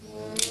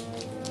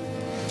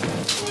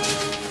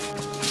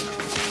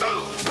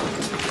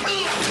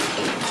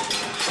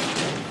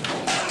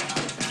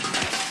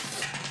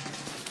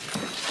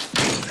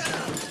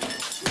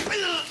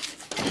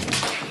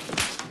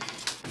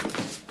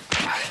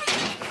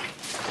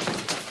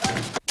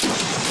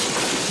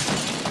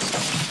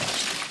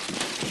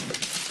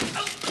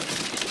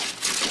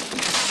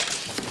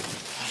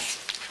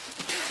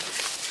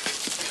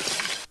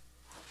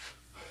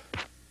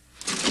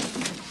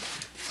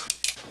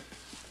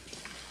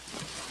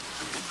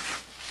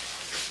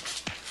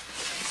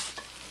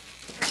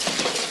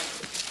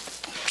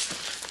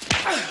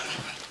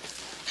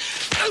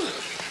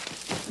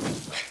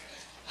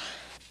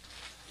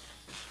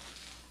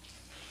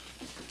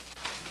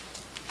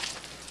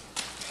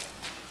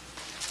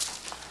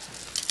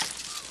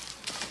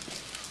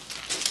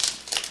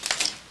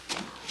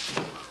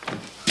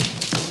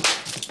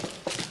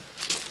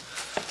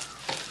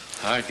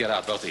 All right, get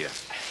out, both of you.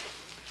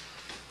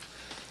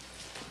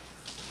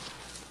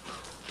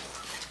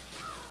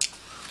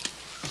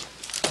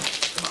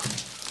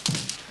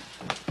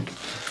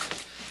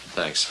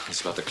 Thanks. That's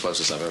about the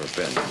closest I've ever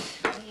been.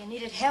 Well, you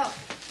needed help.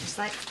 Just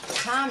like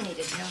Tom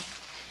needed help.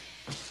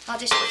 I'll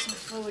just get some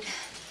food.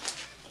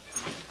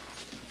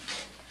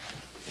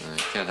 I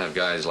can't have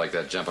guys like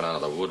that jumping out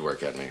of the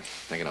woodwork at me,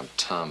 thinking I'm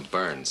Tom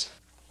Burns.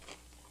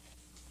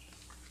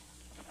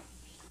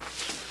 I'm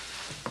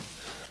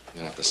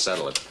gonna have to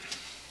settle it.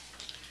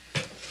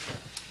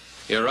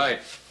 You're right.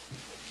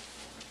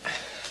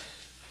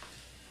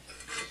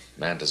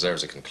 Man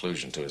deserves a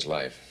conclusion to his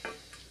life.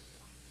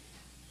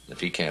 If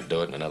he can't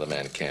do it and another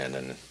man can,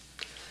 then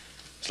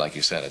it's like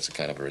you said, it's a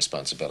kind of a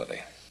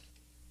responsibility.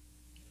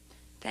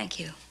 Thank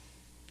you,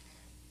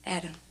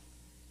 Adam.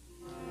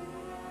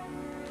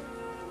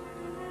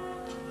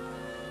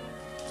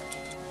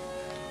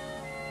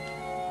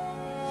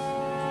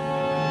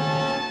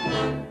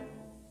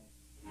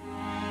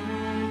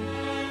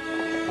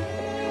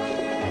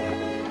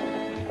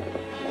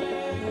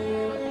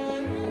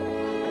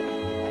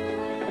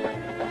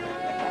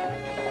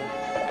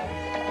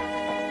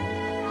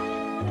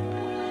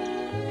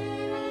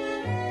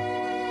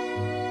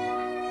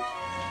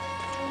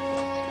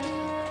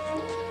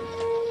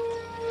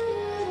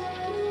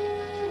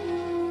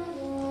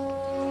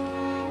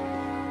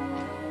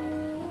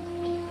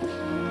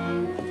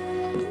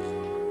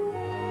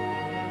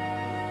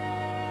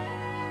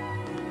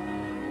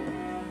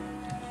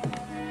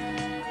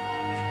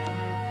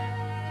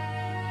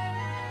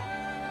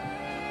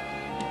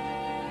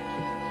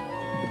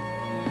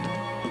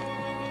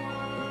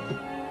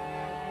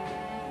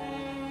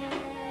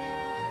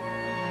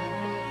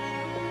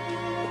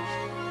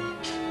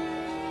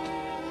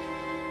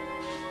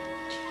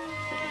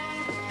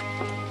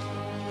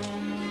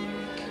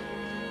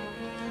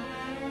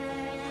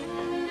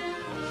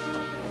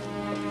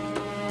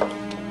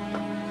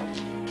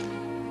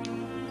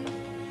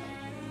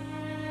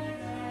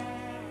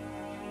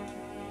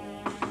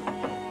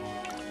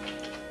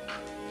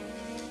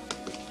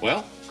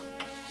 Well?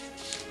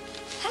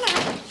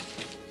 Hello.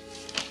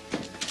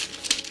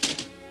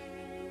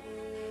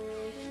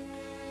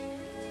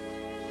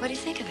 What do you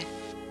think of it?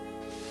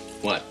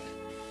 What?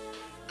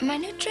 My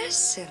new dress,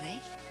 silly.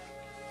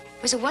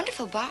 It was a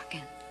wonderful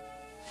bargain.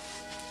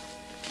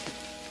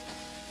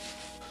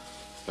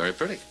 Very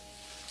pretty.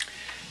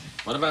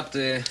 What about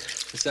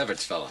this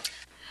Everts fella?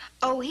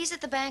 Oh, he's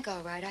at the bank,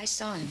 all right. I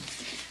saw him.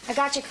 I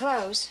got your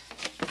clothes.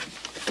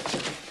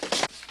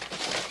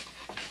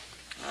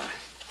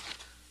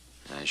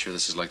 Are you sure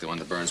this is like the one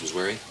that Burns was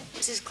wearing?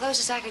 It's as close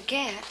as I could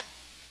get.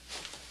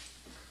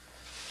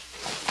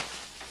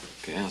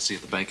 Okay, I'll see you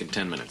at the bank in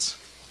 10 minutes.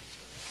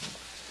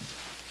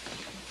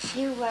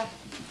 You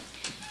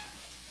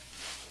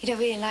don't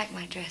really like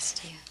my dress,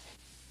 do you?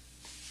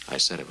 I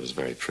said it was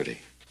very pretty.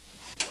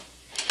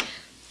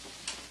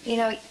 You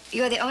know,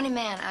 you're the only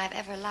man I've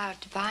ever allowed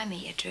to buy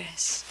me a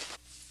dress.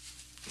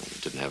 Well,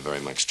 you didn't have very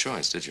much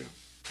choice, did you?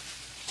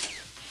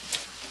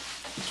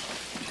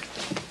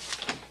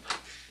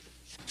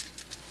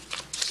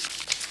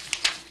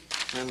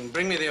 And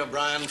bring me the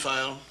O'Brien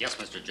file. Yes,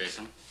 Mr.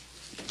 Jason.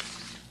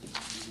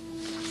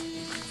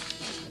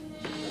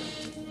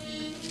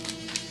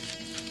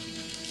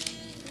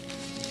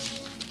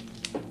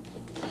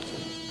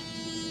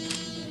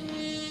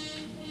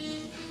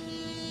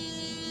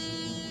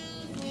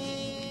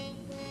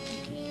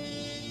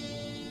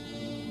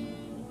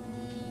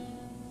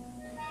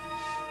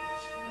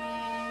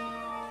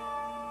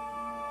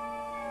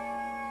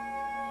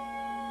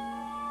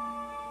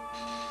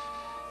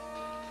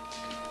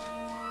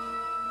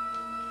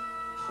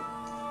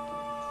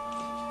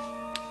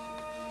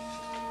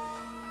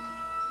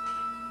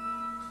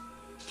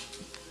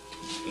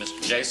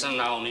 Mr. Jason,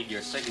 I'll need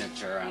your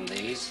signature on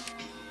these.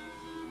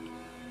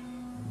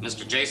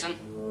 Mr. Jason?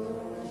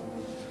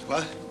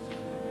 What?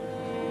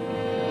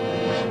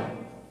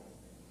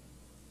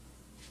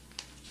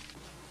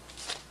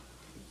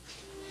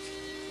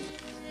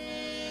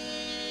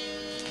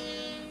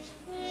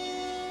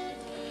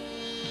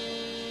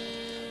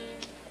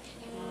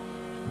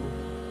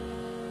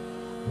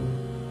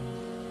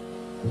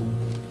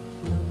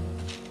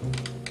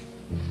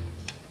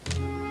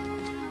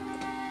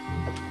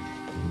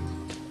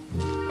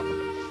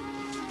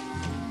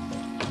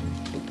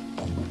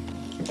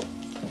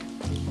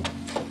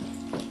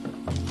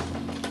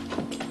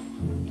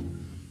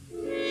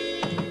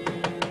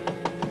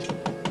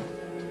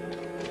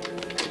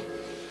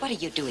 What are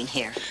you doing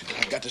here?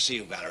 I've got to see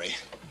you, Valerie.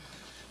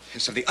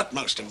 It's of the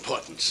utmost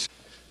importance.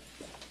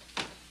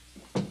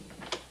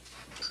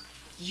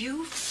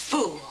 You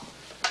fool.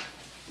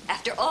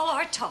 After all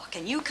our talk,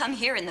 and you come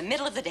here in the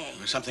middle of the day.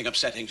 Something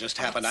upsetting just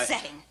happened.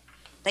 Upsetting?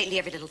 Lately,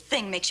 every little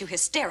thing makes you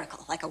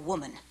hysterical, like a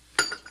woman.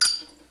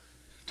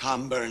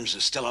 Tom Burns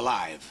is still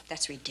alive.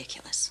 That's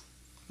ridiculous.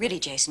 Really,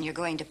 Jason, you're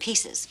going to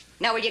pieces.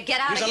 Now, will you get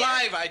out He's of here?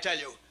 alive, I tell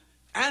you.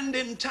 And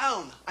in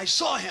town. I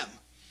saw him.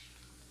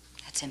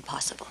 That's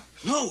impossible.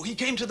 No, he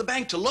came to the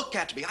bank to look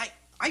at me.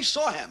 I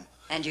saw him.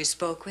 And you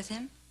spoke with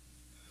him?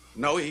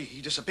 No,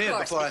 he disappeared Of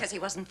course, before because he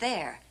wasn't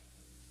there.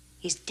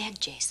 He's dead,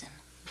 Jason.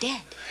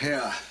 Dead.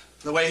 Yeah,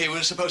 the way he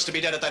was supposed to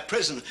be dead at that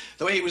prison.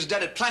 The way he was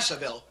dead at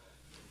Placerville.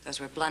 Those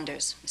were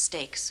blunders,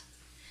 mistakes.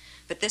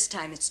 But this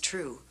time it's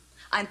true.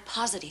 I'm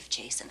positive,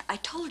 Jason. I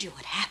told you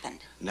what happened.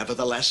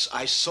 Nevertheless,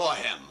 I saw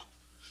him.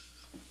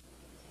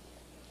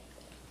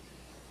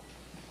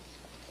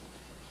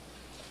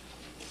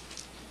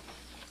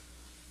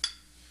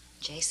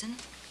 Jason,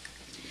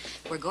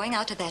 we're going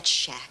out to that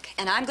shack,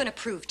 and I'm going to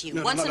prove to you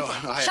No, once no, and no,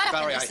 for no, all. I- Shut up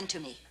Valerie, and listen to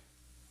me.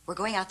 We're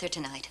going out there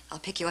tonight. I'll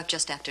pick you up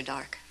just after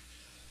dark.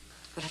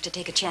 We'll have to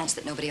take a chance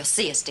that nobody will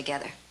see us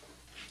together.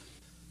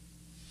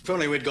 If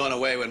only we'd gone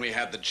away when we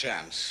had the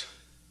chance.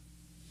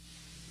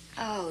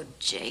 Oh,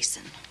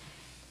 Jason,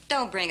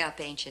 Don't bring up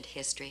ancient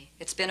history.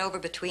 It's been over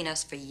between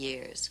us for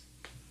years.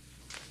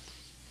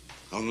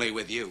 Only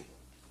with you.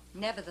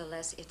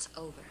 Nevertheless, it's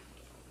over.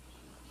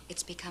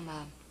 It's become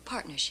a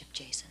partnership,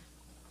 Jason.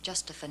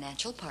 Just a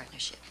financial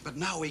partnership. But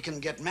now we can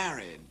get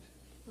married.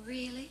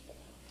 Really?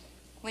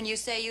 When you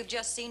say you've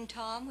just seen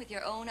Tom with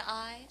your own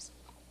eyes?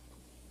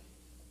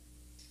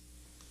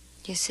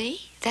 You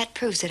see? That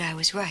proves that I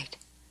was right.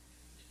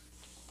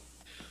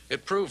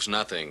 It proves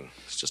nothing.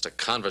 It's just a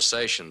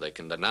conversation they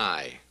can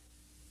deny.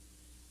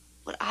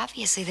 Well,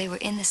 obviously they were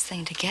in this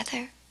thing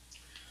together.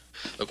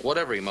 Look,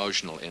 whatever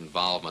emotional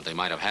involvement they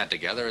might have had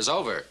together is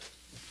over.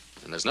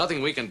 And there's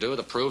nothing we can do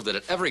to prove that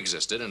it ever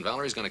existed, and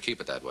Valerie's going to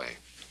keep it that way.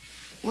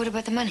 What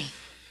about the money?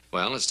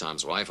 Well, as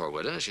Tom's wife or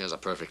widow, she has a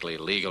perfectly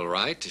legal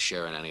right to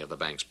share in any of the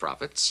bank's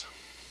profits.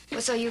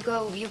 Well, so you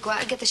go out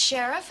and get the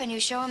sheriff, and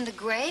you show him the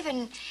grave,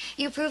 and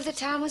you prove that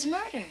Tom was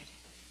murdered.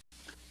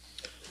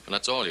 And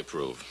that's all you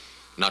prove,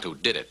 not who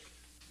did it.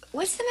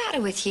 What's the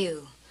matter with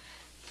you?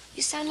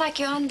 You sound like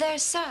you're on their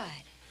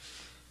side.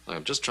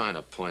 I'm just trying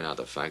to point out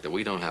the fact that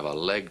we don't have a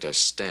leg to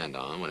stand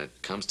on when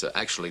it comes to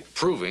actually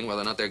proving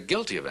whether or not they're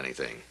guilty of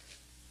anything.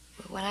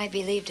 Well, when I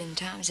believed in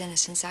Tom's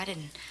innocence, I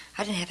didn't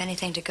have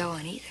anything to go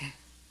on either.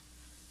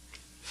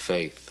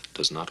 Faith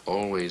does not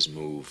always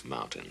move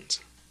mountains.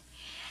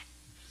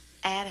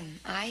 Adam,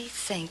 I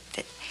think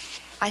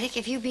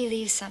if you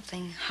believe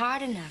something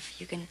hard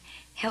enough, you can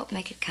help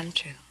make it come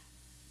true.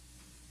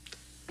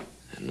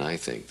 And I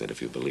think that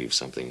if you believe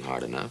something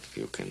hard enough,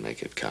 you can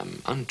make it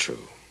come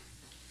untrue.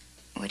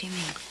 What do you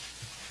mean?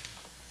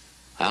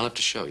 I'll have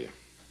to show you.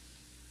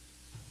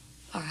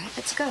 All right,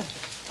 let's go.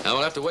 Now,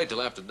 we'll have to wait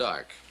till after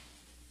dark.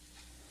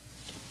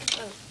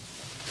 Oh.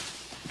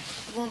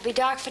 It won't be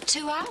dark for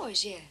 2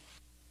 hours yet.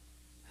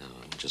 No,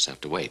 we'll just have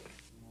to wait.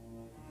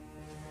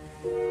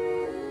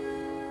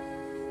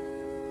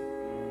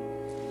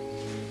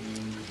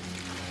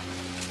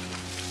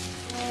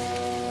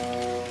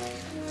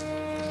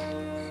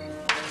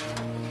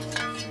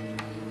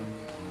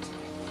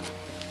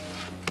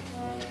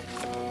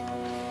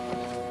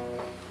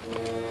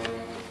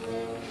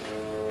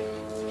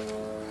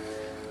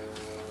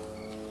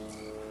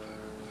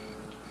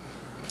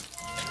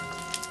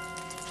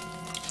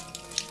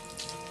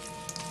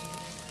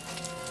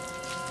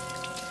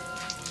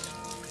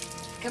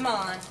 Come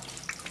on.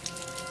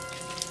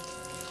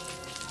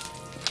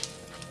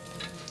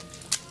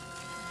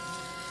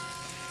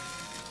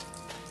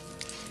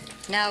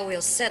 Now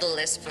we'll settle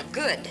this for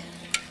good.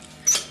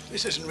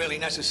 This isn't really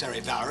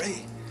necessary,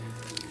 Valerie.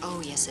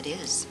 Oh, yes, it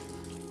is.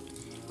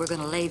 We're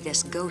gonna lay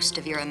this ghost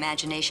of your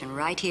imagination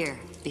right here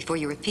before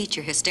you repeat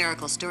your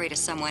hysterical story to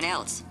someone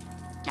else.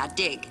 Now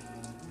dig.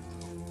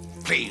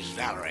 Please,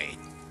 Valerie.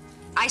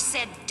 I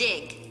said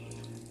dig.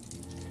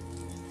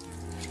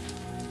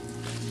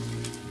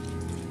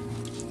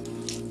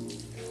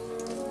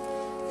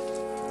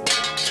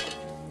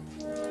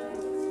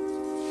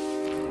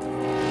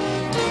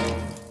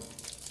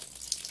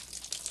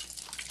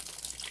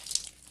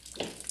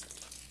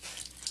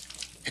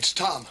 It's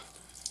Tom.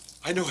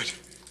 I knew it.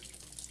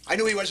 I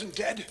knew he wasn't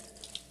dead.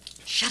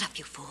 Shut up,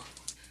 you fool.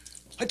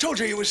 I told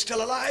you he was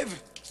still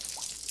alive.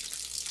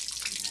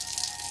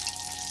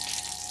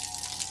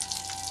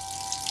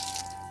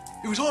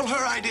 It was all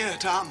her idea,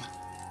 Tom.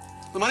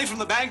 The money from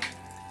the bank,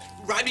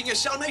 bribing your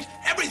cellmate,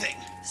 everything.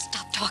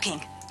 Stop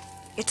talking.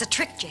 It's a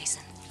trick,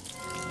 Jason.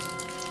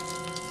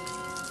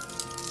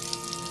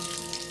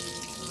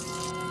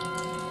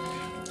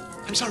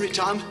 I'm sorry,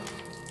 Tom.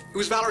 It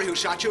was Valerie who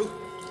shot you.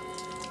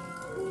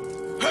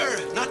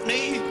 Her, not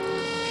me.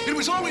 It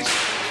was always...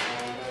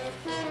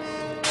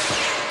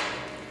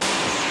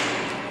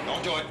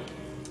 Don't do it.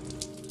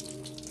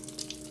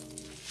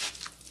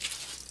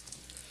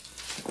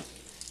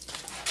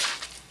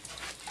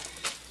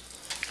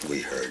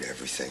 We heard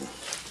everything,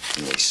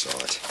 and we saw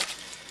it.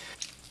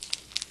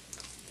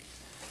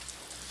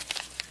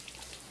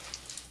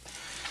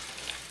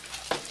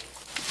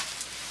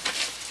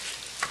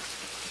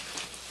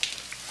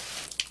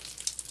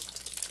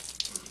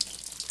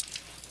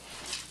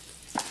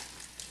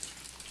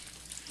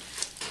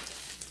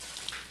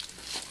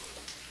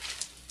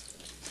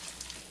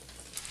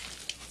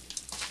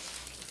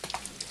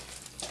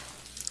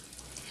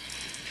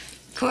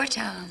 Poor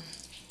Tom.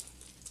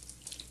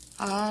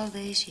 All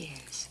these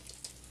years,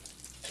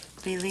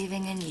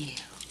 believing in you.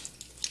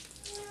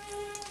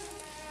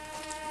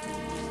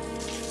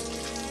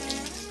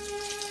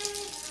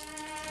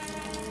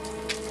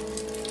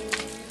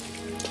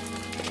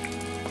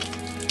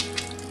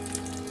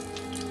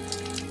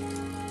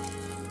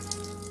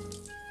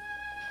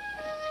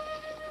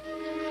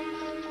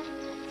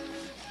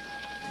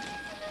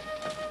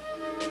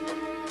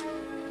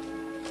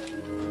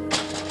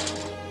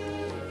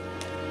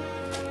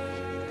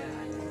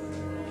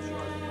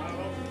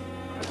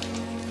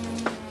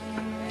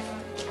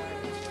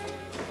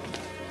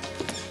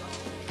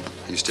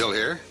 You still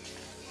here?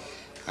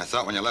 I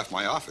thought when you left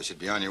my office, you'd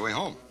be on your way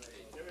home.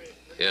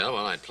 Yeah,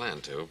 well, I'd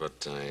planned to,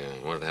 but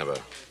I wanted to have a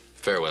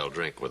farewell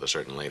drink with a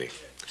certain lady.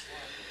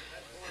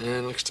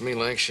 And looks to me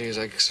like she's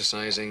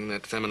exercising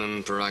that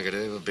feminine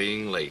prerogative of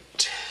being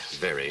late.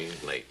 Very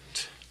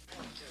late.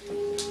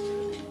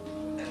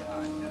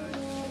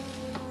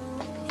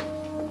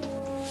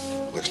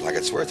 Looks like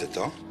it's worth it,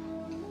 though.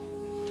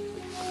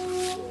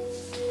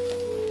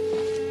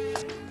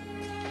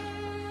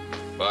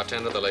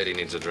 Bartender, the lady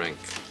needs a drink.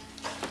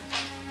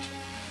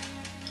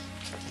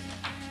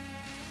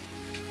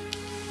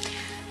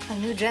 Well,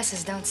 new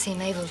dresses don't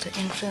seem able to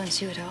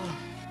influence you at all.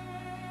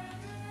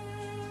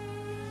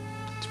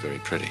 It's very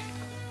pretty.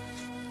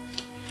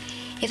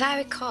 If I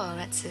recall,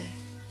 that's the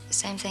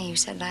same thing you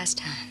said last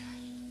time.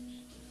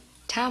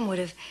 Tom would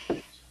have...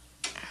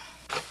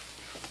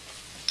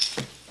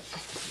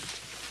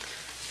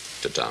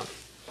 To Tom.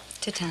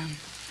 To Tom.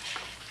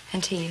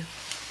 And to you.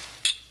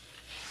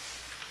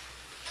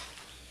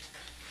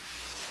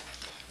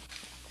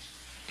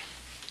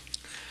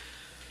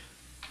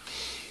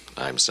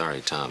 I'm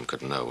sorry Tom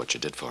couldn't know what you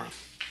did for him.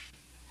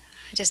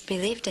 I just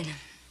believed in him.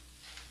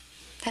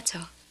 That's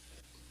all.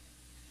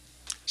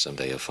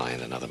 Someday you'll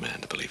find another man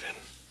to believe in.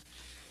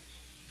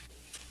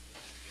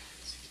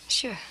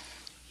 Sure.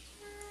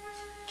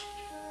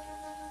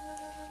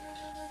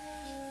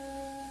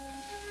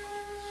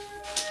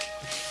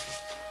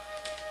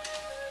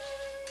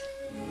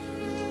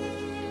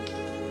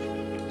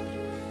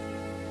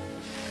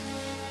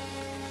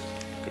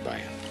 Goodbye,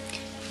 Ann.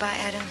 Bye,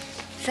 Adam.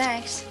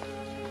 Thanks.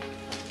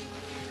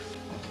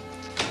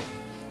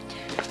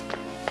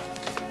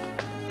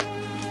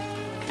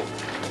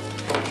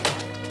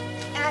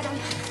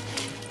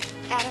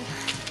 Adam,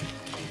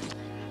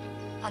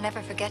 I'll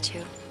never forget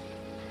you.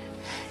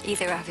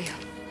 Either of you.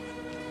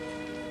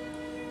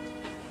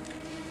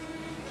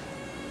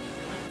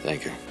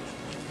 Thank you.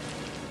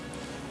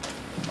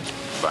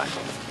 Bye.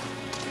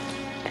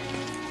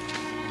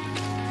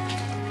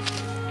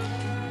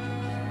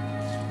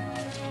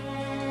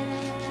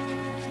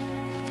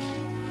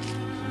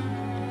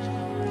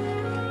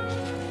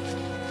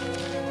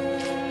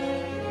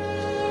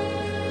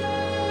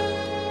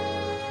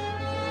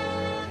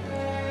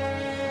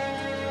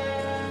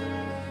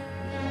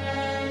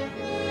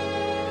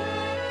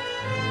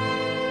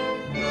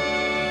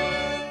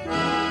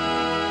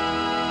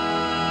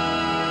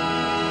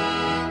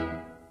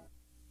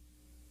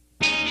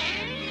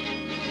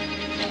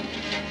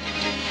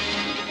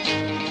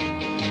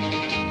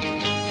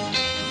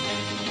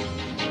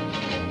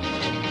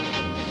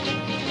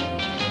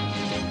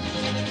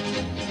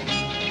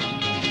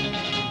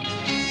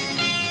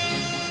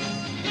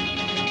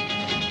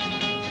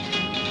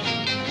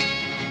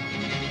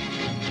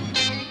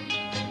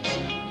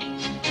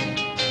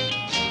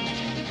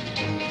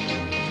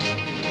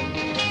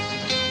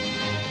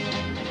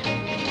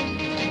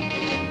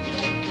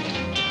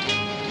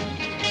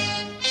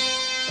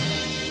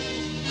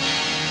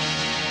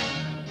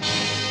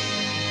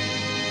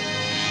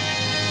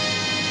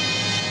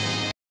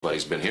 Well,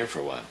 he's been here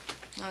for a while.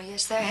 Oh,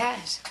 yes, there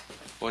has.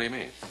 What do you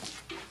mean?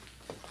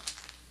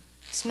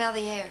 Smell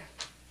the air.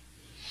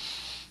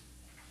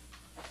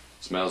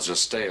 Smells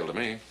just stale to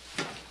me.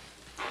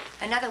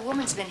 Another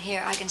woman's been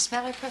here. I can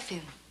smell her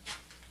perfume.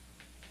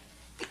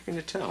 How can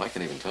you tell? I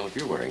can even tell if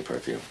you're wearing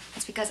perfume.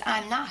 It's because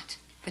I'm not,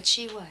 but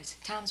she was.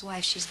 Tom's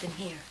wife, she's been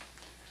here.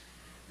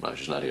 Well,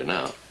 she's not here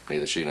now.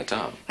 Neither she nor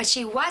Tom. But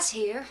she was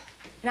here,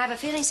 and I have a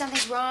feeling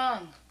something's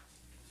wrong.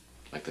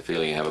 Like the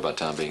feeling you have about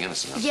Tom being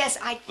innocent, huh? Yes,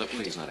 Look,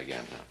 please, not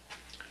again now.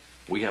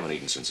 We haven't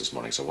eaten since this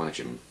morning, so why don't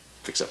you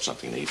fix up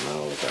something to eat and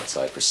I'll look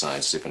outside for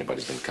signs, see if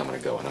anybody's been coming or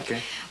going,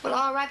 okay? Well,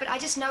 all right, but I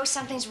just know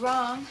something's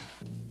wrong.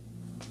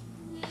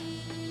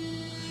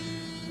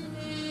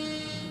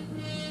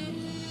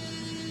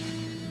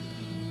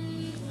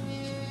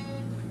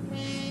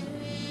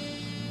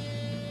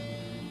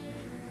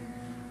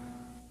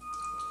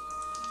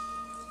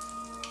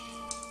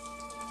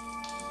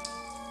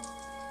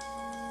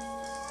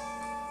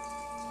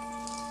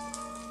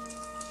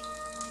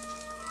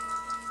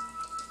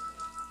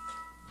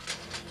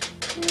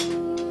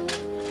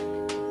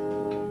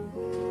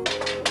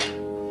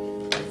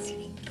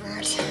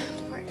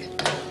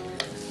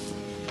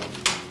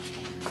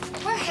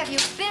 Where have you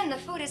been? The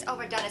food is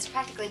overdone. It's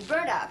practically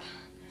burnt up.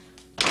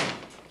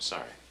 I'm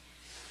sorry.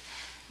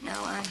 No,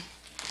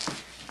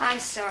 I'm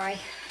sorry.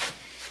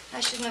 I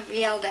shouldn't have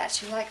yelled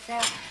at you like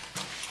that.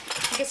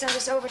 I guess I'm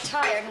just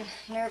overtired and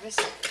nervous.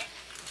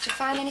 Did you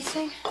find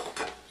anything?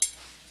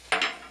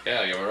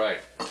 Yeah, you were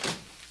right.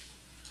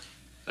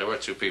 There were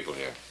 2 people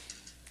here.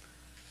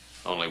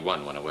 Only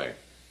one went away.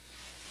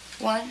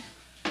 One?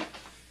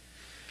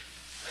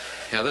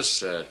 Yeah,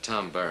 this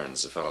Tom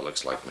Burns, the fellow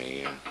looks like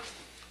me.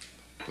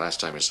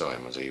 Last time you saw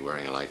him, was he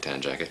wearing a light tan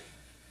jacket?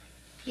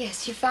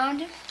 Yes, you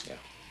found him? Yeah.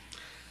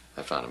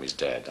 I found him. He's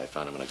dead. I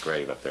found him in a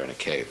grave up there in a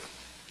cave.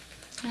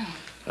 No.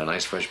 A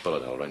nice fresh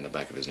bullet hole right in the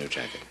back of his new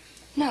jacket.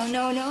 No,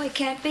 no, no, it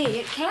can't be.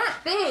 It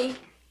can't be.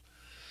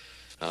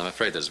 I'm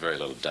afraid there's very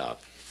little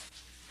doubt.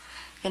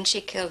 Then she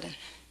killed him.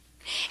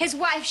 His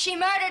wife, she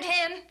murdered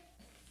him.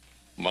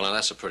 Well, now,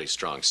 that's a pretty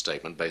strong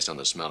statement based on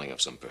the smelling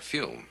of some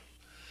perfume.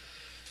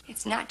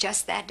 It's not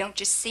just that, don't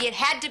you see? It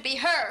had to be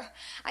her.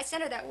 I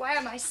sent her that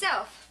wire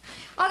myself.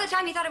 All the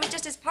time he thought it was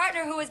just his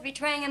partner who was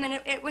betraying him,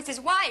 and it was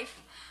his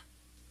wife.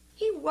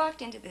 He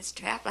walked into this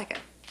trap like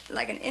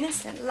an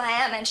innocent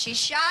lamb, and she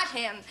shot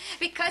him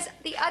because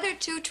the other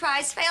two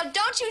tries failed.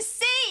 Don't you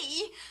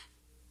see?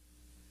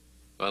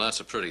 Well, that's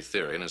a pretty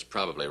theory, and it's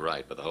probably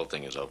right, but the whole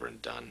thing is over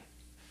and done.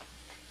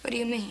 What do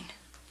you mean?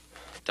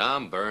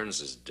 Tom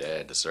Burns is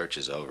dead. The search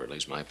is over, at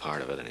least my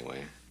part of it,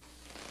 anyway.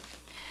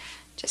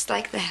 Just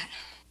like that.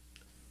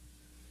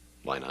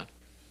 Why not?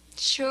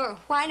 Sure,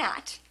 why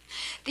not?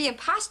 The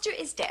imposter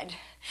is dead.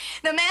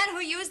 The man who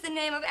used the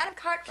name of Adam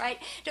Cartwright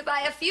to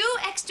buy a few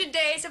extra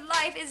days of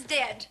life is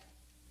dead.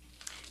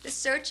 The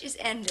search is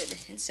ended,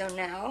 and so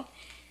now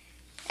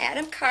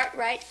Adam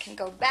Cartwright can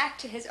go back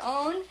to his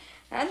own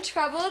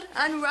untroubled,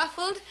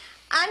 unruffled,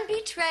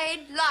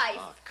 unbetrayed life.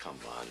 Oh, come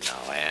on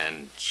now,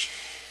 Ann.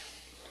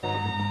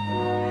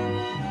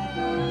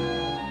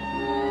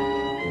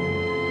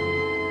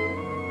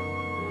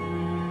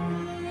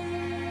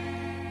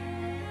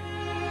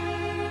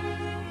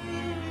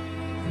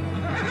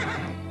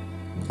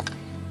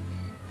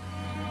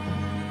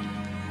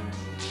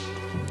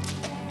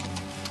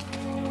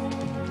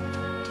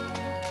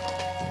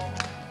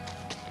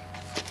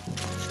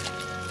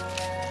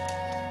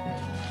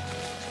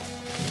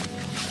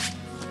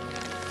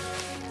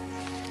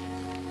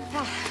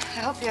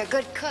 I hope you're a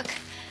good cook.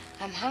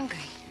 I'm hungry.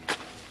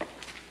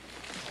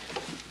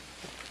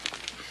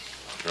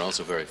 You're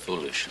also very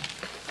foolish.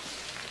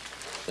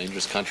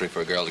 Dangerous country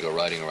for a girl to go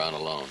riding around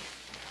alone.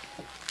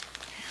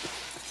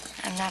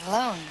 I'm not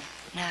alone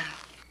now.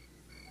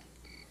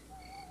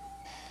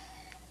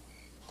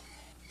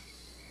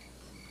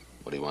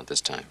 What do you want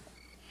this time?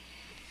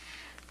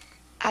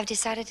 I've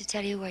decided to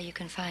tell you where you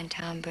can find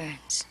Tom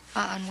Burns,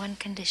 on one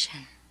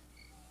condition.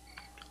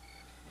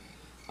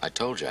 I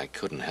told you I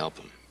couldn't help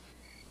him.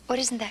 What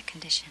isn't that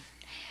condition?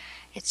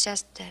 It's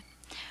just that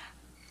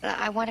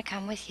I want to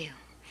come with you.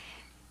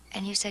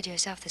 And you said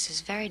yourself this is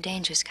a very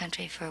dangerous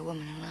country for a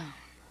woman alone.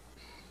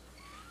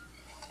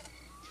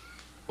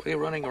 What are you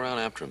running around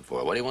after him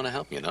for? Why do you want to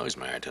help him? You know he's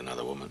married to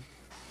another woman.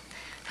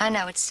 I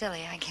know it's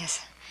silly, I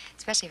guess,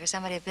 especially for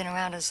somebody who's been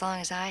around as long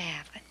as I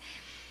have, but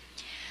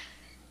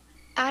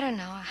I don't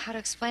know how to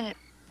explain it.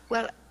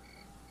 Well,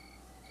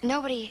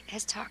 nobody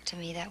has talked to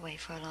me that way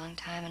for a long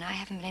time, and I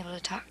haven't been able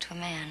to talk to a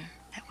man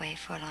that way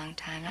for a long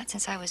time, not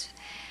since I was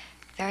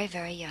very,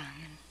 very young.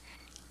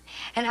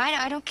 And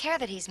I don't care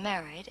that he's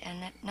married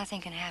and that nothing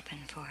can happen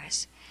for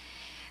us.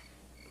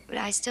 But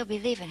I still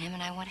believe in him,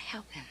 and I want to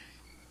help him.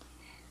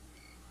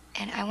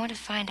 And I want to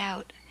find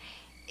out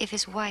if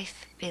his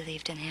wife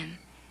believed in him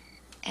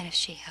and if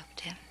she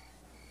helped him.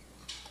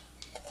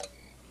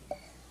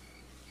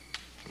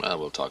 Well,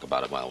 we'll talk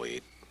about it while we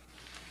eat.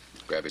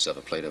 Grab yourself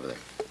a plate over there.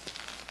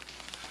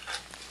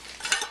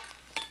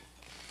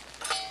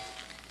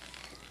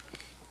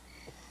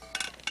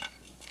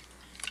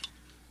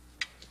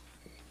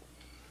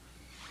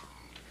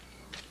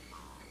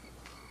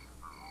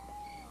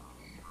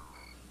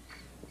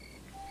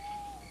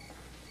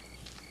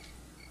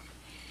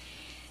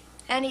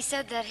 And he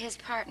said that his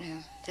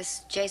partner,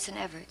 this Jason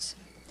Everts,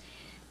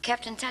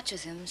 kept in touch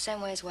with him the same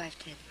way his wife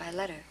did, by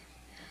letter,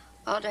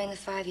 all during the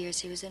 5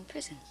 years he was in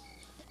prison.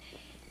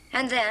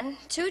 And then,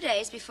 2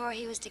 days before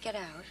he was to get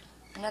out,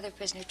 another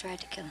prisoner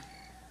tried to kill him.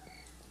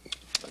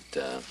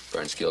 But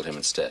Burns killed him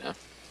instead, huh?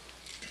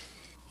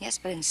 Yes,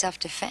 but in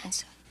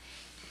self-defense.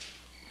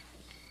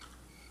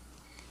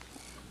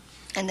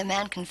 And the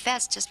man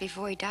confessed just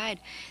before he died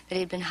that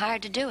he'd been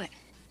hired to do it.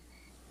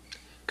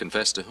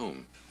 Confessed to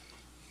whom?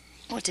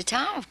 Well, to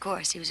Tom, of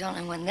course. He was the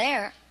only one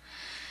there.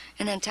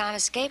 And then Tom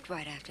escaped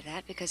right after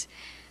that because,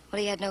 well,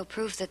 he had no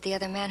proof that the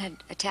other man had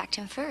attacked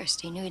him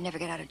first. He knew he'd never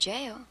get out of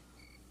jail.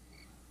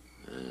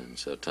 And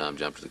so Tom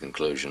jumped to the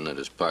conclusion that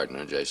his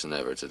partner, Jason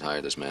Everts, had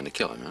hired this man to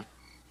kill him, huh?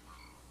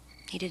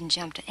 He didn't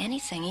jump to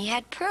anything. He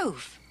had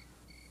proof.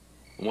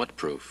 What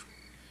proof?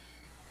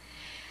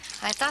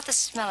 I thought the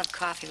smell of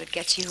coffee would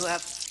get you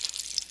up.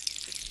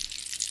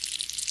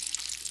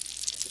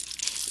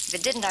 If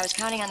it didn't, I was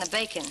counting on the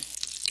bacon.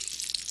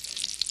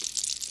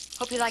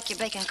 Hope you like your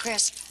bacon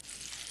crisp.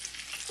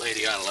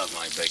 Lady, I love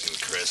my bacon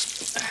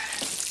crisp.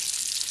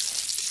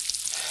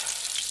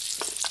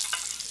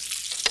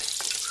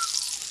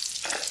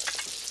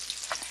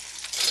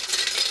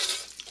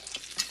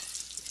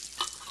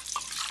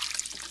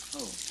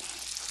 Oh.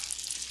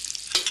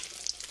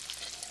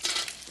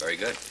 Very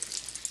good.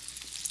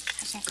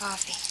 Have some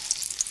coffee.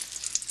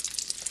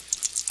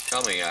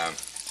 Tell me, you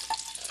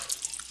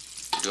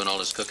doing all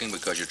this cooking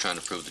because you're trying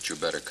to prove that you're a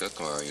better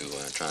cook, or are you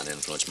trying to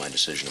influence my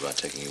decision about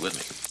taking you with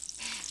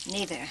me?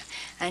 Neither.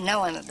 I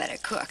know I'm a better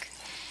cook.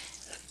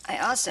 I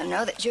also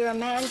know that you're a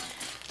man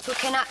who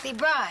cannot be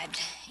bribed,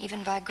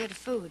 even by good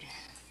food.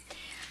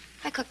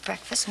 I cook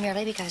breakfast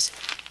merely because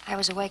I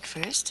was awake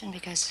first and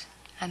because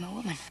I'm a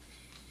woman.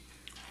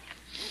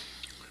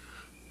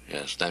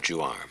 Yes, that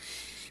you are.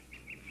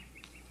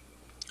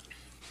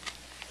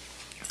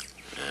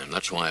 And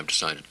that's why I've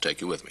decided to take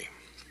you with me.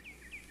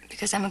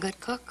 Because I'm a good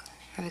cook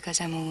or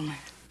because I'm a woman?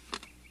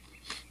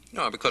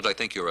 No, because I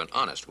think you're an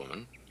honest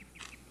woman.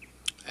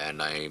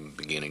 And I'm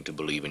beginning to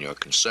believe in your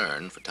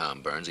concern for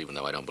Tom Burns, even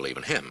though I don't believe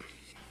in him.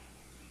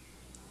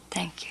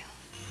 Thank you.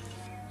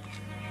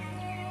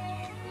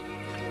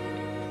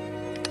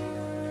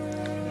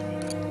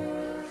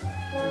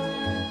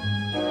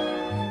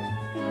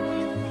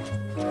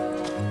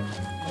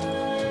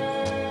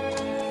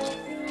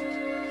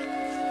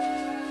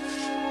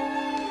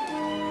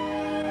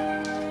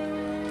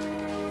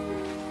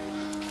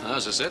 Oh,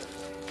 is this it?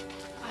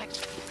 I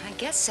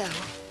guess so.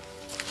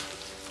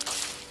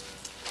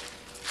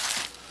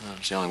 Well,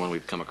 it's the only one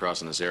we've come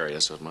across in this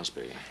area, so it must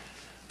be.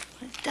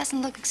 It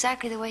doesn't look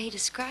exactly the way he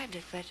described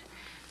it, but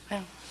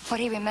well, what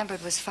he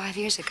remembered was 5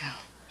 years ago.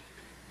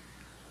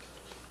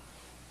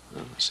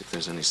 Well, let's see if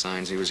there's any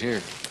signs he was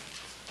here.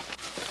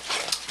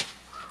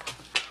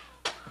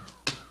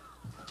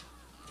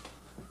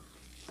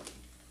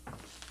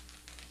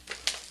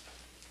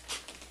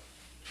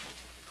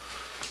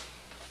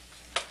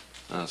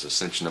 Well, it's a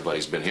cinch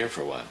nobody's been here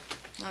for a while.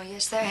 Oh,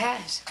 yes, there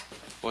has.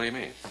 What do you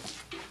mean?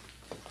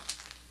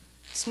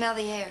 Smell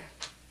the air.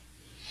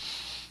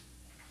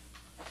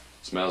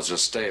 Smells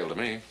just stale to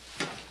me.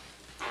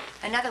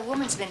 Another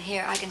woman's been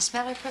here. I can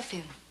smell her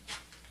perfume.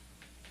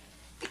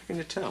 How can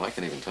you tell? I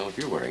can even tell if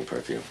you're wearing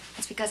perfume.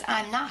 That's because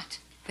I'm not,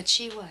 but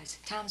she was.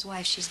 Tom's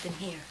wife, she's been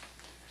here.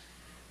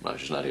 Well,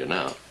 she's not here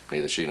now.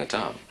 Neither she nor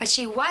Tom. But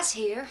she was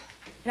here,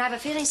 and I have a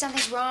feeling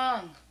something's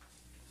wrong.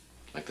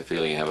 Like the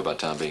feeling you have about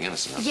Tom being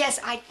innocent, huh? Yes,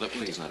 I... Look,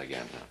 please, not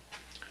again now.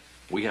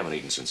 We haven't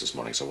eaten since this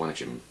morning, so why don't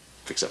you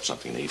fix up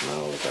something to eat, and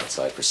I'll look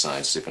outside for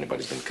signs, see if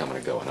anybody's been coming or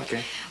going,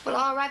 okay? Well,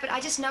 all right, but I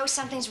just know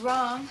something's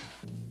wrong.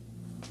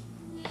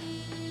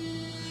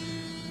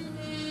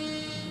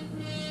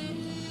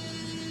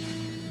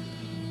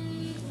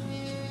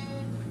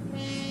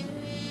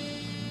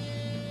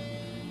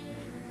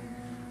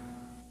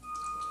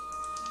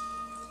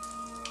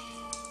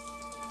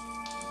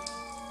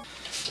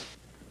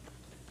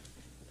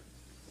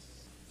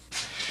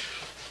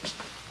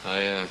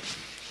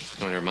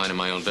 When you're minding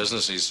my own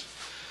business, these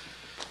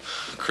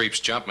creeps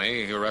jump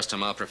me. You arrest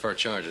them, I'll prefer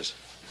charges.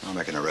 I'll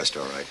make an arrest,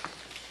 all right.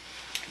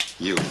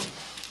 You.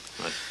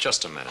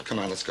 Just a minute. Come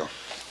on, let's go.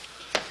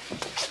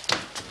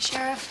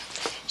 Sheriff.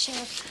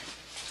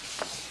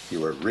 You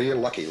were real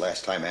lucky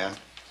last time, Ann.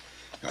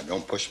 Now,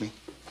 don't push me.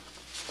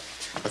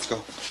 Let's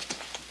go.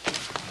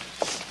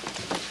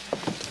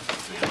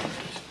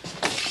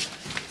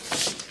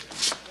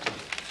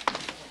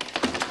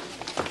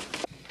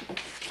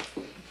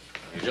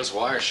 You just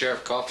wire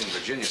Sheriff Coffey in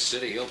Virginia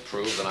City, he'll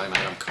prove that I'm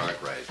Adam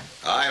Cartwright.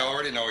 I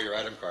already know you're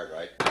Adam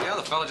Cartwright. The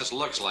other fella just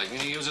looks like me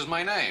and he uses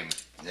my name.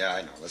 Yeah,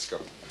 I know. Let's go.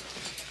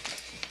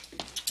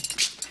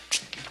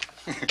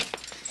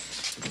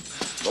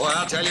 Boy,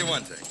 I'll tell you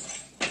one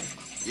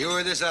thing. You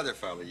or this other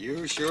fella,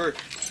 you sure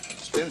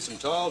spin some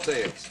tall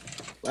tales.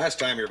 Last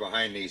time you're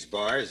behind these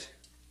bars,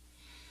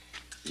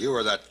 you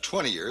or that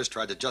 20 years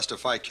tried to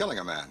justify killing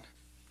a man.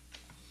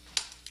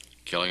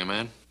 Killing a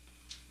man?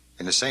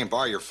 In the same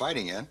bar you're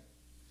fighting in.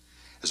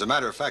 As a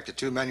matter of fact, the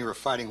two men you were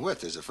fighting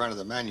with is a friend of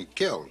the man you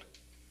killed.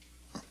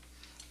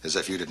 As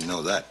if you didn't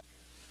know that.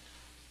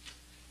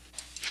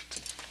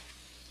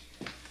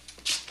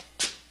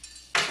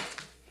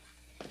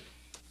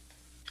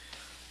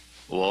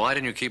 Well, why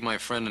didn't you keep my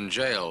friend in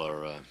jail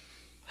or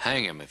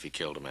hang him if he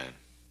killed a man?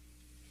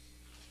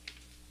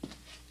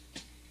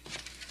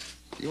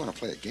 You want to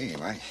play a game,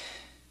 I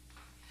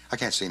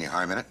can't see any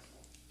harm in it.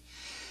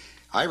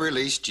 I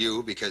released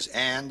you because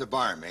Ann, the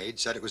barmaid,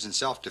 said it was in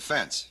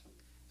self-defense.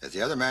 That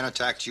the other man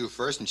attacked you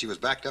first and she was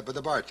backed up by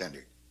the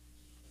bartender.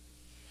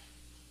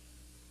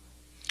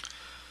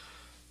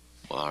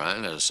 Well, all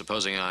right,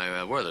 supposing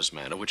I were this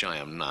man, of which I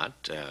am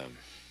not,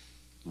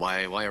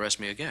 why arrest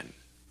me again?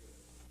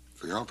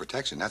 For your own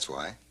protection, that's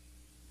why.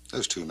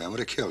 Those two men would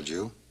have killed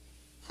you.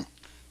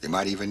 They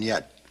might even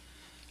yet.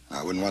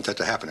 I wouldn't want that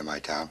to happen in my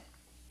town.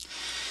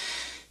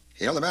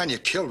 You know, the man you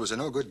killed was a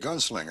no-good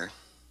gunslinger.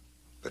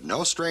 But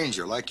no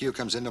stranger like you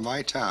comes into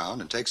my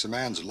town and takes a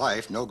man's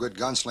life, no good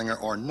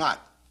gunslinger or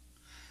not.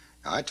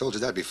 Now, I told you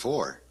that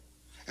before.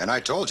 And I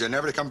told you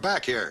never to come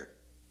back here.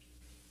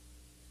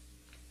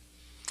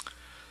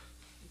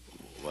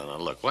 Well, now,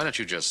 look, why don't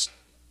you just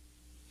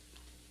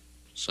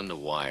send a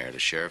wire to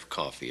Sheriff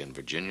Coffey in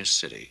Virginia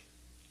City?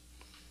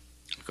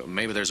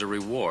 Maybe there's a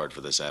reward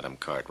for this Adam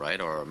Cartwright,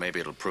 or maybe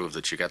it'll prove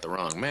that you got the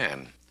wrong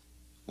man.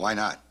 Why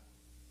not?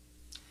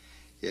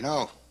 You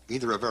know,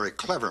 either a very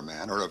clever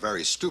man or a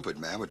very stupid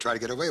man would try to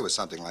get away with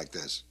something like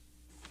this.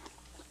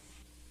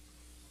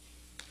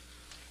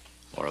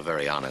 Or a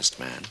very honest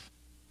man.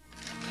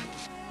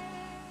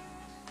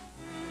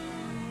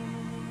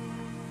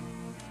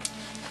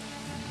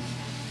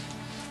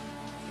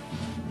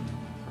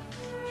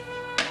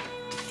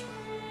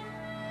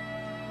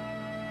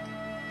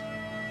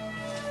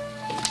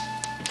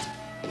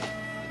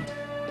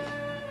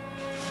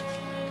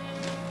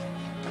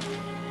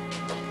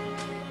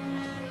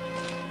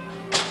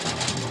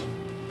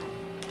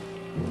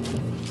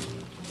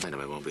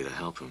 Anyway, it won't be to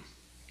help him.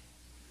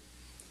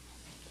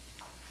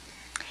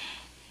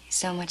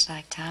 So much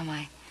like Tom,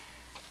 I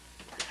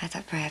I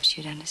thought perhaps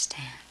you'd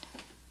understand.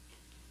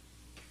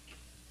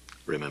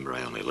 Remember,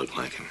 I only look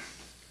like him.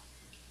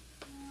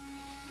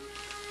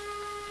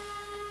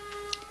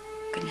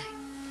 Good night.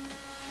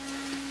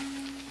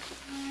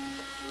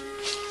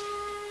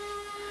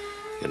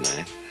 Good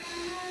night.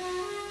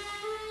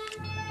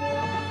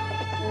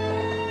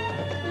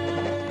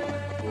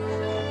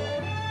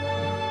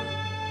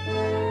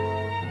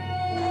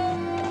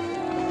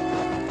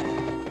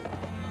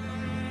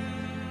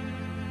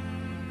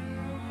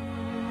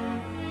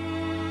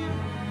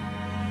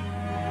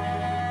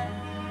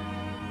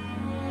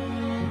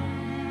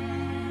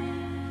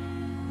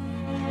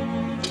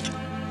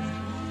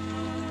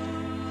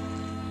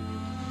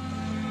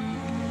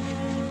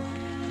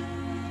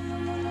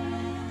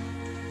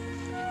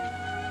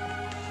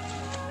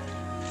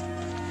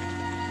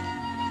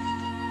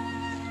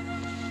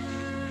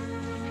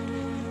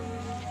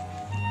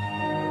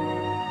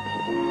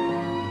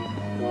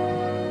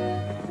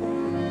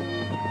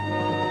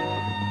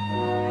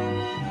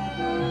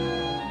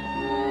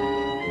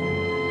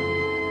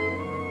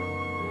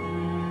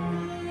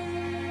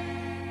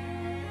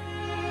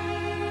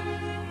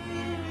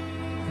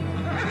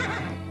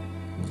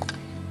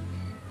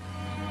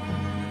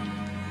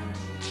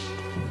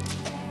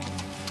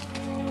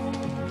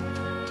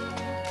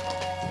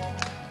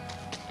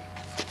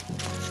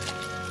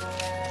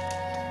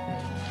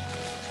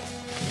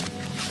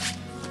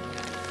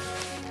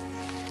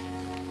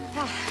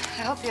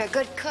 I hope you're a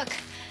good cook.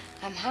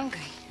 I'm hungry.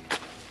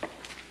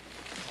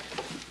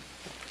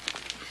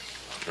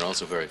 You're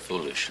also very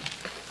foolish.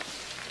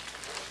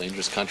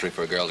 Dangerous country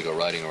for a girl to go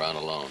riding around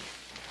alone.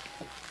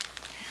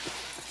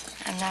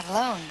 I'm not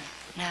alone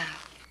now.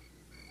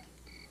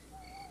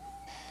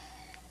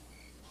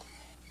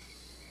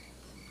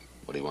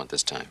 What do you want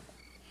this time?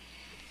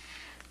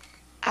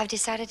 I've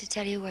decided to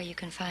tell you where you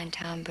can find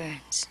Tom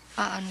Burns,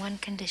 on one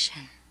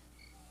condition.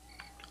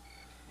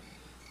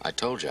 I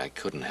told you I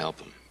couldn't help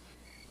him.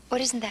 What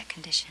isn't that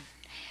condition?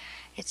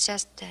 It's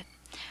just that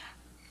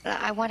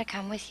I want to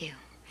come with you.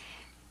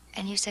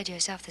 And you said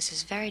yourself this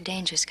is a very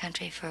dangerous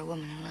country for a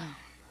woman alone.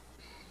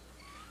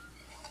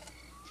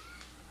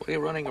 What are you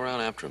running around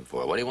after him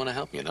for? Why do you want to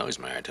help him? You know he's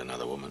married to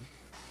another woman.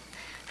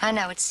 I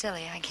know it's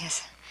silly, I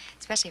guess,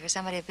 especially for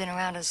somebody who's been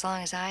around as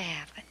long as I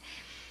have, but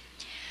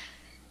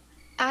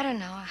I don't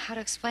know how to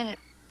explain it.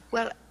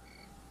 Well,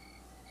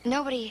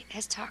 nobody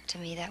has talked to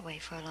me that way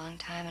for a long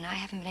time, and I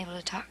haven't been able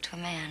to talk to a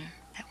man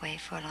that way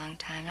for a long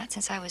time, not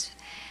since I was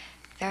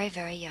very,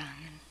 very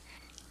young.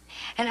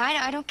 And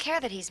I don't care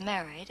that he's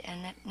married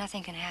and that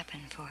nothing can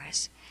happen for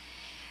us.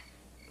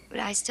 But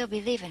I still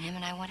believe in him,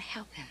 and I want to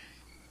help him.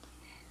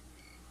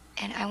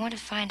 And I want to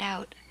find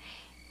out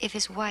if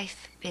his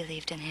wife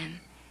believed in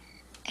him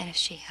and if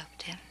she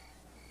helped him.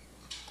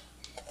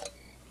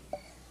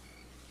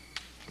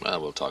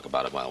 Well, we'll talk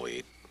about it while we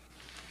eat.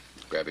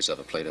 Grab yourself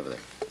a plate over there.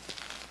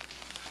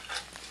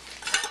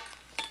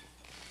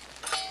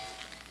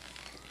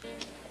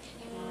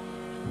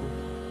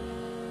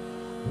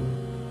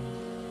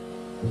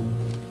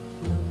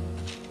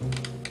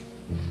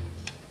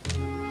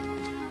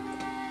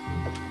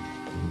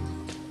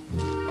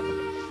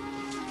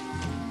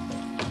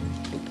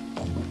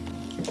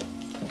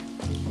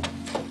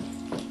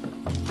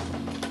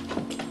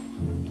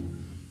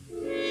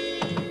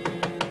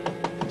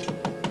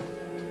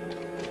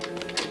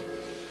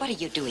 What are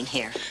you doing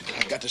here?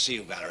 I've got to see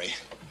you, Valerie.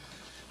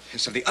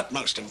 It's of the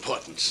utmost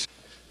importance.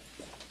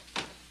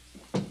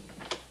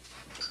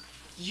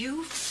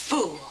 You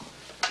fool.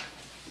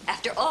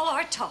 After all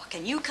our talk,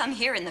 and you come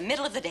here in the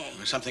middle of the day.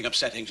 Something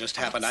upsetting just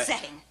happened.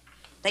 Upsetting?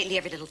 Lately,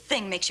 every little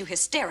thing makes you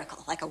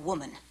hysterical, like a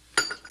woman.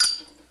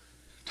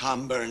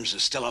 Tom Burns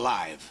is still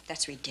alive.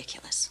 That's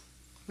ridiculous.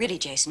 Really,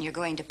 Jason, you're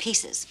going to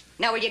pieces.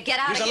 Now, will you get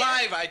out He's of here?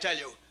 alive, I tell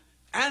you.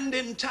 And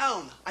in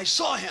town. I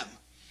saw him.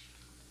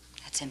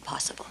 That's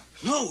impossible.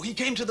 No, he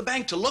came to the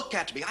bank to look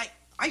at me.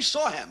 I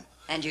saw him.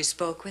 And you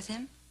spoke with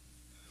him?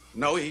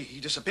 No, he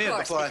disappeared Of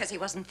course, before because he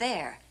wasn't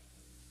there.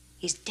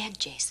 He's dead,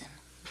 Jason.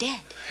 Dead.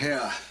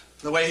 Yeah,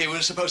 the way he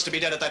was supposed to be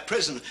dead at that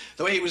prison.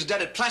 The way he was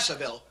dead at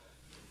Placerville.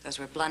 Those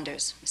were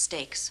blunders,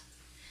 mistakes.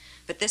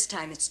 But this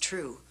time it's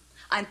true.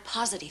 I'm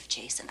positive,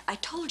 Jason. I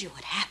told you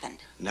what happened.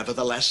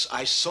 Nevertheless,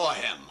 I saw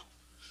him.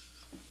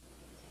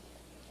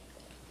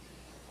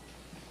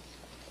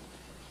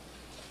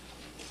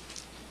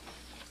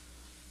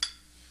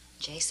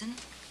 Jason,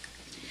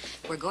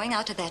 we're going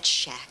out to that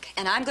shack,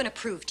 and I'm going to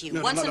prove to you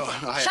No, once no, and no,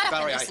 for all. no, Shut up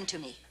Valerie, and listen to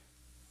me.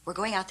 We're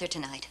going out there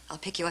tonight. I'll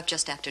pick you up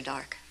just after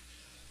dark.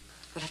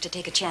 We'll have to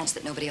take a chance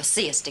that nobody will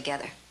see us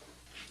together.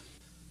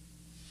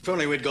 If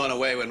only we'd gone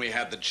away when we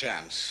had the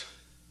chance.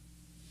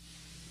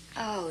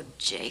 Oh,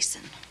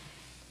 Jason,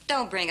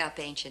 don't bring up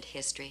ancient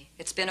history.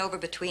 It's been over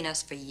between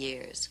us for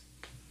years.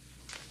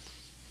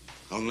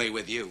 Only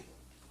with you.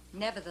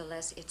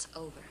 Nevertheless, it's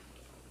over.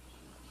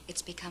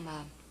 It's become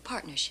a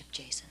partnership,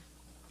 Jason.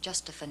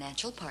 Just a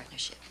financial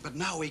partnership. But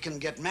now we can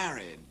get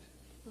married.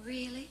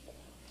 Really?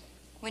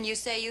 When you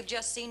say you've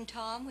just seen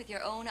Tom with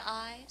your own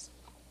eyes?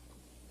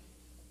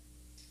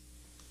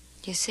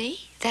 You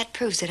see? That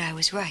proves that I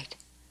was right.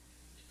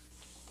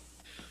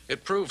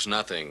 It proves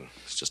nothing.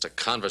 It's just a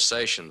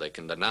conversation they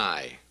can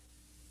deny.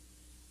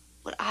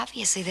 Well,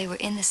 obviously they were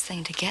in this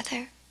thing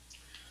together.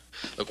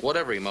 Look,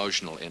 whatever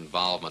emotional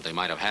involvement they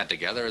might have had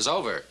together is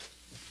over.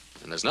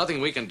 And there's nothing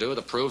we can do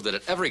to prove that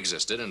it ever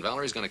existed, and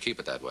Valerie's going to keep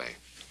it that way.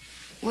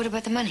 What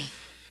about the money?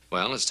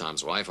 Well, as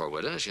Tom's wife or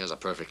widow, she has a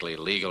perfectly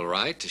legal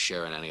right to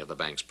share in any of the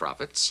bank's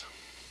profits.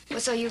 Well,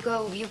 so you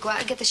go out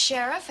and get the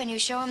sheriff, and you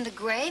show him the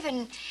grave,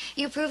 and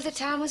you prove that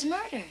Tom was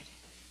murdered.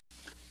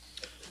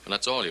 And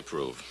that's all you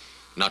prove,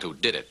 not who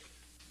did it.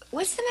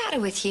 What's the matter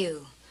with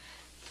you?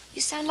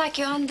 You sound like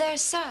you're on their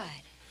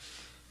side.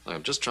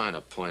 I'm just trying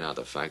to point out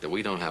the fact that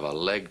we don't have a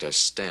leg to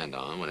stand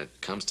on when it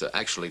comes to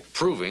actually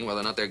proving whether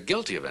or not they're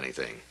guilty of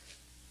anything.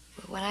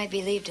 Well, when I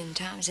believed in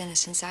Tom's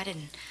innocence, I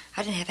didn't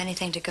have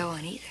anything to go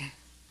on either.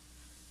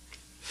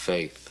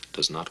 Faith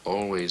does not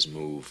always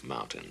move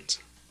mountains.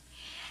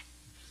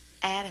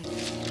 Adam.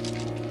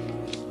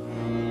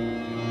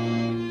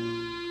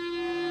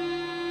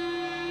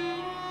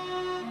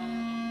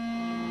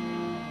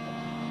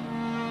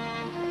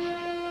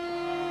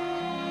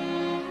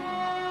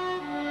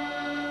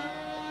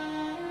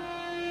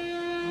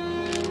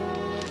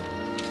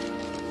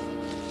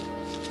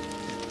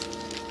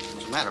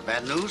 What's the matter,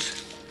 bad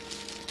news?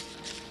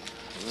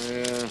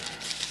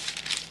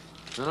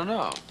 I don't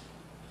know.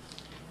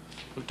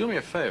 Well, do me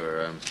a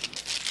favor.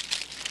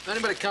 If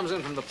anybody comes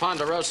in from the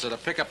Ponderosa to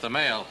pick up the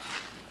mail,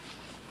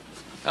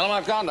 tell them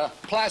I've gone to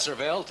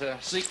Placerville to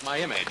seek my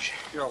image.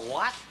 You're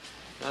what?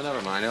 Oh,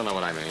 never mind. They'll know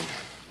what I mean.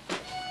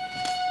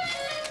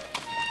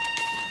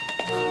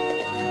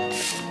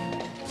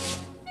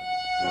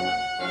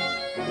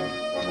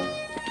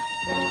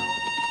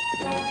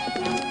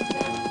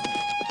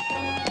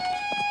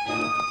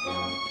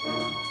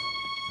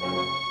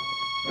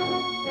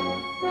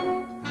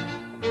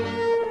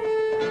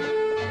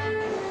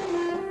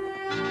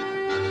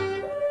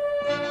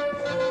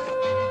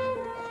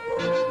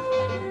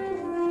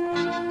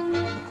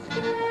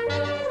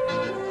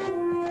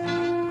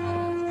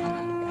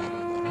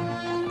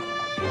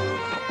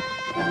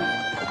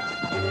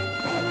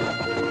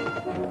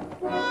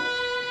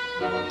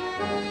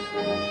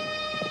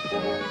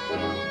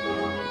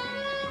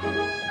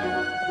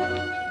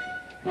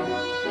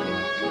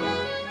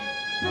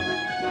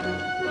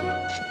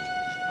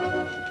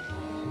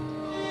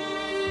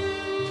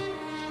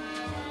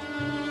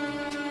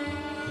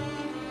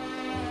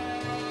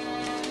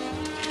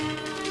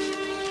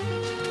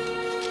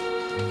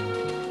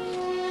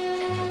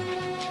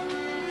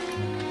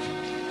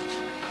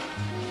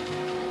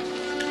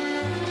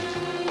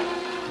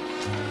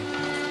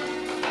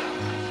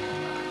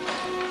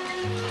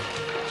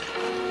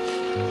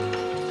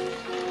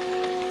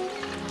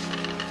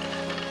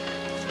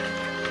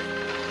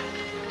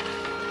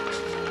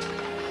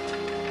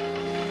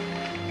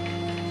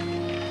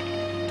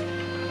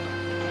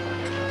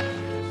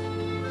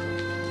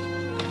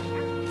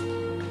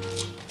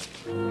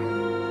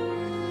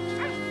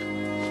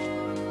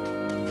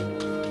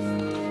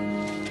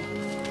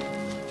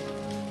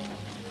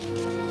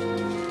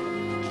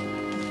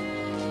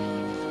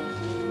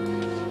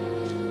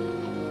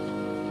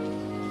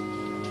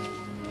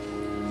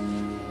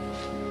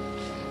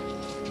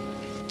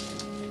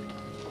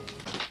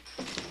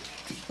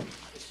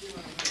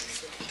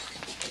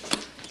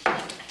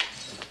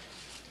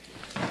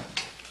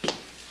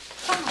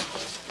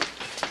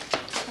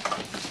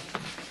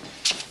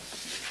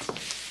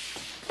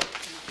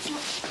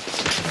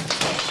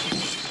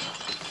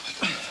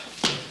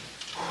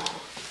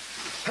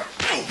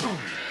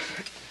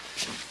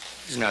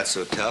 He's not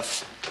so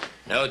tough.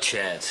 No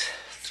chance.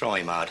 Throw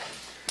him out.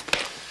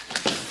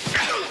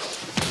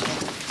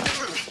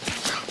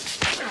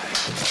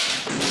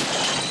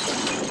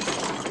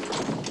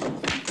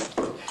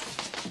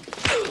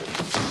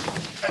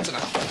 That's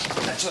enough.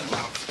 That's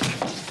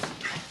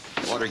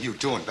enough. What are you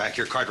doing back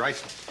here,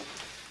 Cartwright?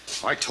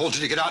 I told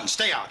you to get out and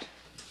stay out.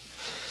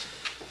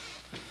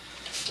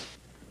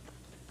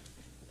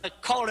 I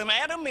called him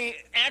Adam. He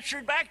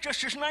answered back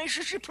just as nice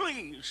as you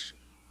please.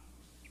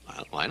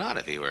 Well, why not?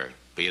 If he were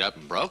beat up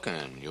and broken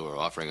and you were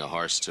offering a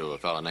horse to a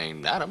fellow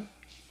named Adam.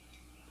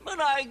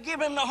 But I give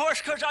him the horse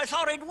because I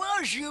thought it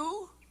was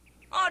you.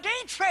 Oh, it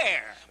ain't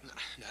fair.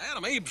 Now,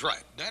 Adam, Abe's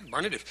right. Dad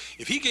burn it.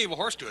 If he gave a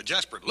horse to a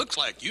Jasper that looks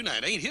like you, now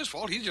it ain't his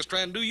fault. He's just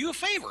trying to do you a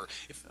favor.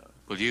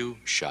 Will you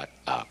shut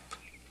up?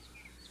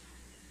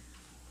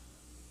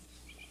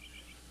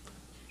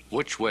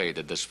 Which way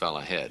did this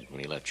fella head when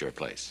he left your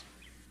place?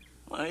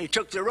 Well, he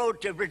took the road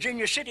to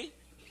Virginia City.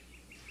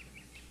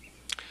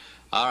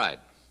 All right.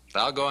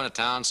 I'll go into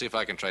town, see if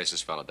I can trace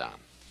this fella down.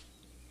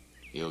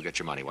 You'll get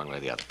your money one way or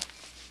the other.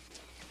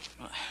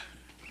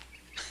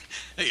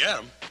 Hey,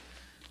 Adam,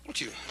 why don't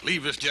you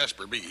leave this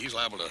Jasper be? He's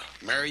liable to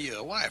marry you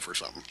a wife or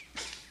something.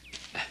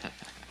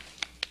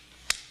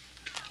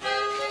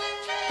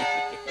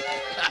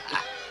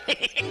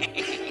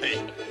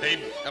 Hey,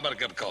 how about a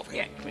cup of coffee?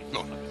 Yeah.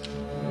 No.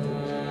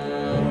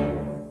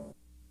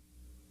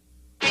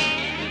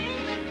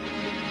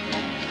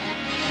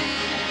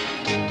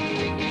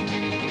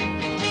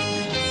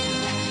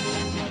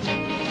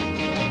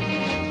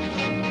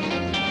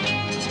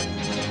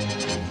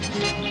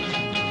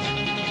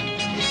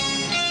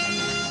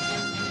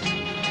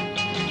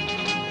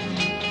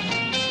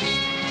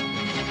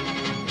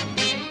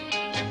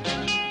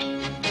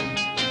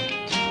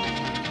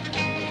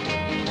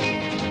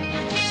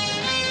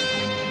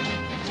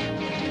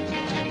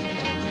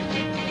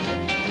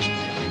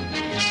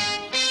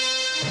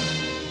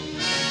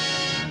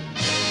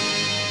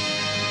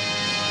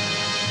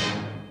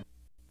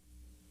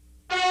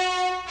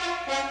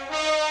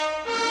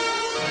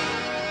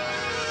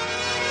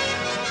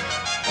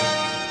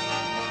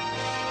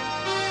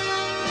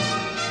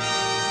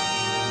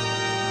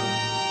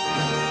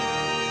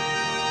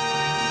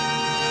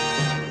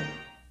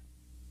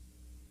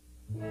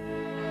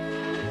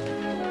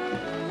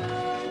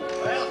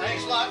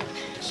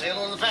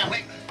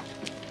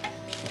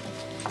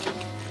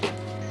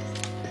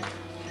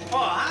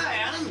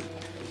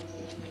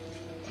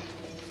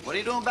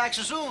 you doing back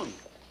so soon?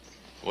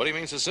 What do you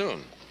mean so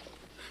soon?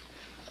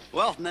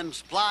 Well, from them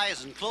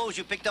supplies and clothes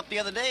you picked up the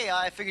other day,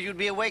 I figured you'd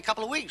be away a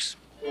couple of weeks.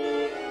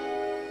 You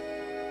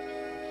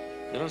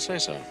don't say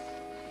so.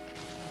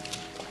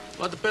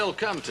 What'd the bill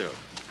come to?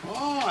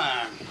 Oh,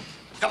 a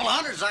couple of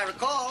hundred, as I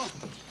recall.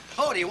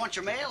 Oh, do you want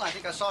your mail? I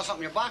think I saw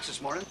something in your box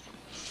this morning.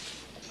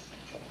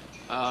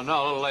 No,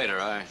 a little later.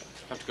 I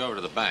have to go over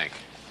to the bank.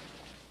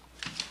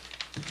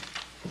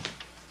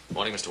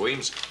 Morning, Mr.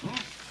 Weems.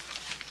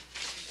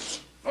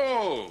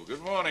 Oh,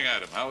 good morning,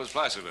 Adam. How was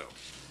Placerville?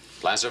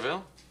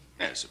 Placerville?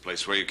 Yes, the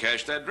place where you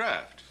cashed that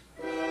draft.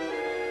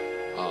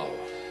 Oh,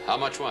 how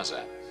much was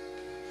that?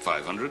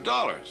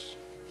 $500.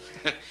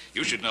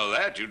 You should know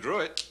that. You drew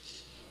it.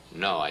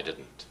 No, I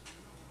didn't.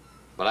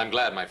 But I'm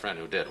glad my friend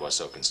who did was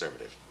so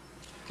conservative.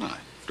 I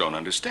don't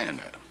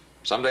understand, Adam.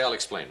 Someday I'll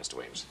explain, Mr.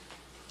 Weems.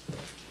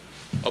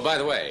 Oh, by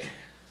the way,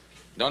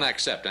 don't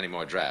accept any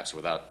more drafts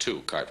without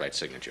 2 Cartwright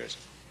signatures.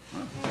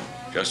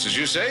 Just as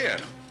you say,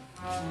 Adam.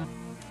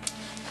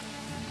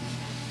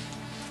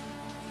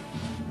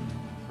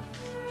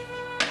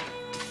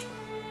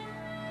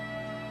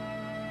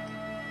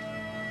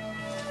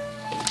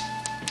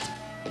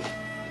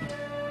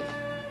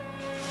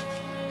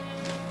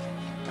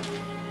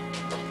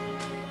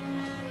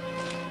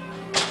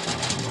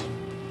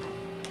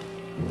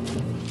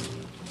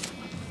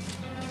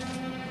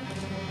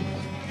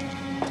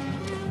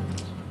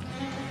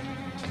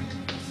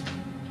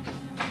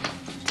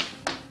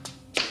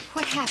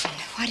 What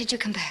happened? Why did you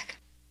come back?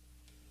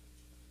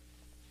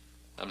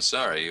 I'm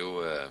sorry,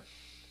 you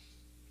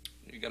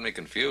got me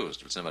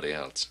confused with somebody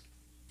else.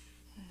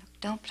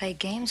 Don't play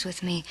games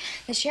with me.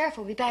 The sheriff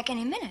will be back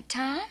any minute,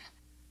 Tom.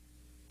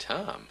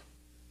 Tom?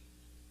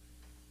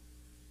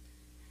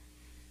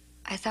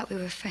 I thought we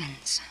were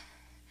friends.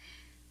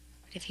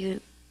 But if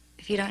you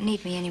don't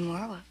need me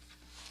anymore, well...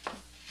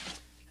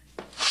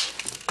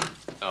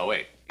 Oh,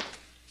 wait.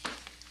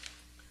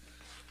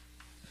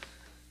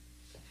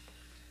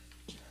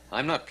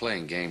 I'm not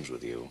playing games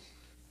with you.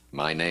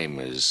 My name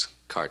is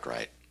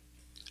Cartwright.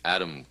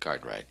 Adam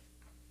Cartwright.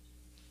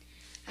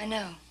 I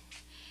know.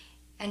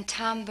 And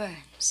Tom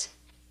Burns.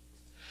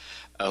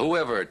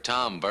 Whoever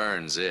Tom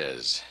Burns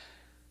is,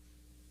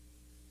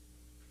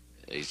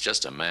 he's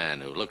just a man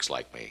who looks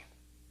like me.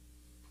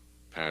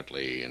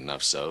 Apparently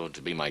enough so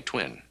to be my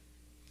twin.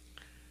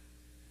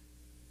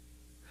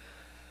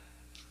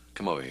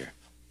 Come over here.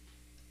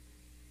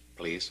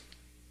 Please.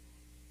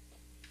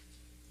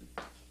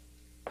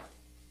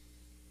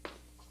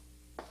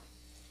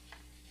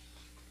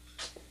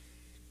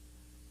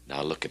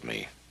 Now look at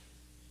me.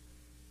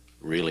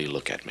 Really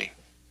look at me.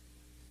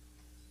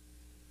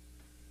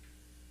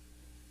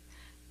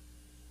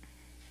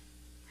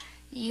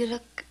 You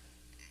look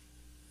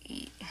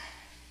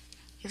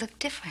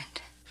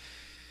different.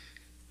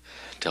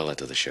 Tell that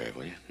to the sheriff,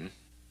 will you? Hmm?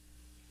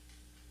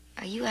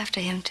 Are you after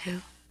him,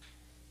 too?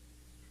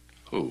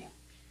 Who?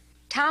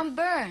 Tom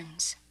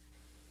Burns.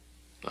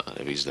 Well,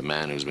 if he's the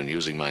man who's been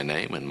using my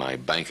name and my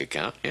bank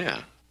account,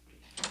 yeah.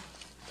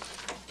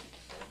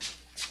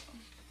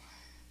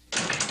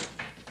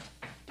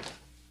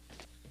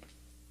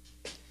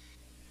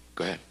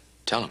 Go ahead.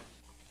 Tell him.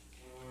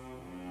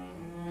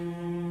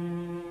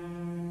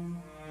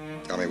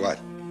 Tell me what?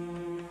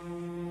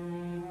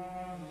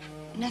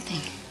 Nothing.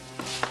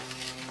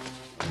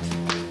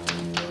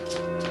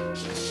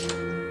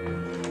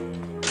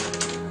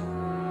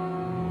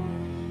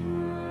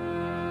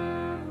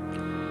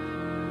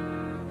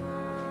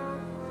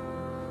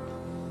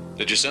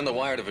 Did you send the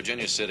wire to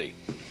Virginia City?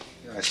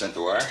 Yeah, I sent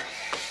the wire.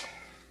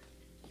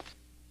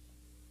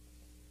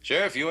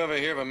 Sheriff, you ever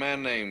hear of a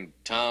man named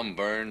Tom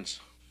Burns?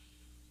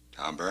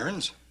 Tom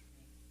Burns?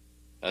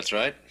 That's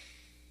right.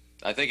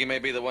 I think he may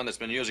be the one that's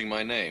been using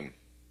my name.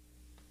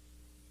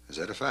 Is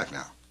that a fact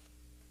now?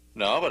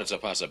 No, but it's a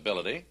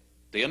possibility.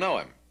 Do you know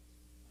him?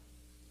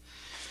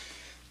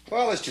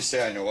 Well, let's just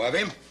say I know of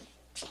him.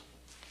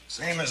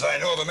 Same as I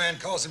know of a man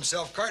calls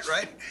himself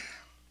Cartwright.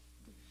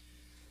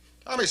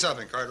 Tell me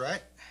something,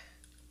 Cartwright.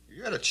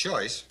 You had a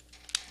choice.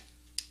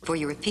 Before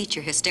you repeat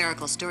your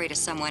hysterical story to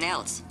someone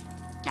else.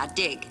 Now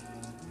dig.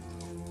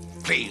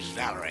 Please,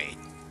 Valerie.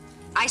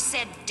 I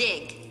said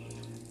dig.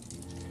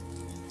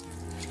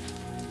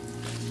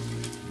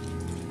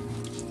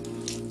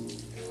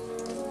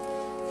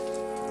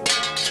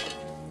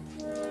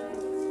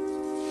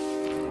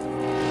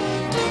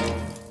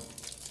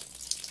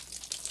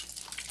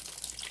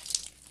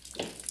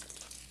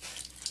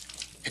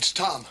 It's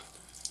Tom.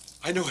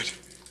 I knew it.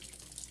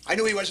 I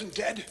knew he wasn't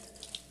dead.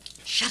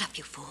 Shut up,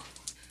 you fool.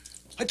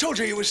 I told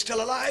you he was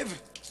still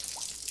alive.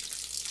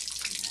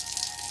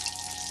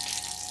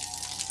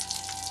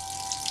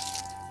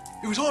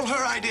 It was all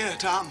her idea,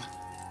 Tom.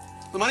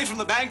 The money from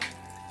the bank,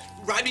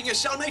 bribing your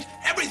cellmate,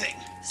 everything.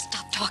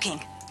 Stop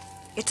talking.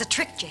 It's a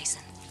trick,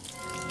 Jason.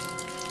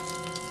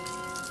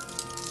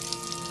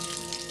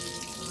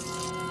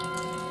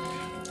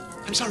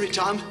 I'm sorry,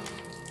 Tom.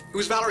 It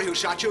was Valerie who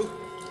shot you.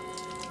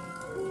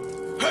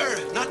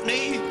 Her, not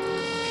me.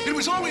 It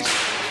was always...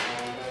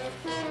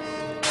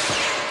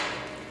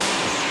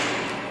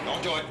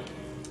 Don't do it.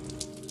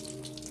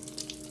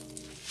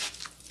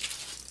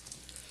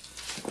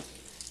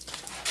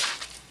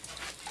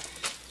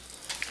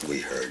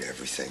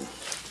 everything,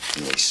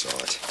 and we saw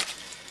it.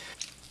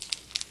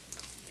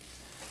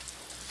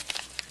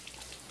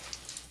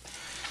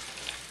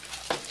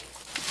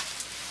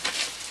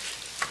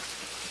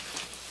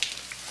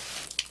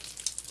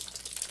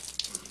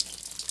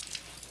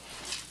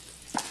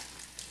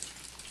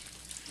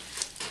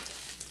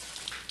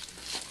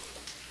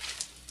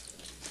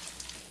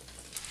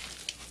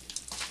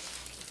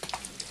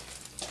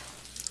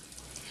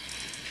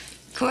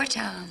 Poor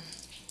Tom.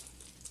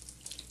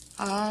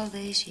 All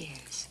these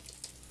years,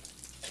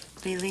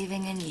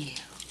 believing in you.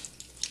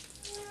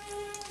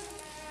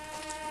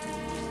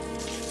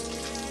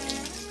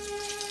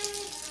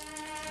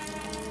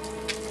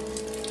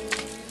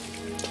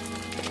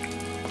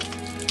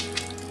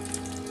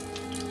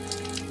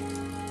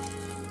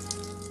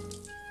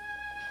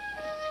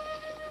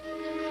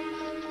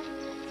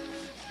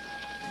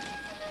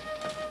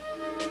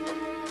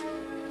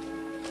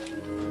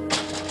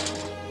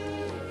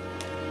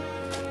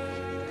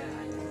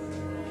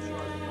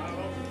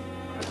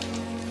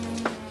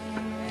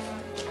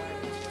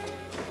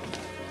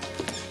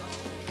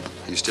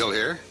 You still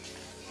here?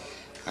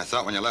 I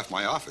thought when you left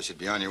my office, you'd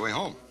be on your way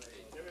home.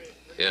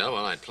 Yeah,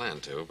 well, I'd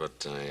planned to,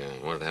 but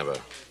I wanted to have a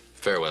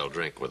farewell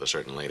drink with a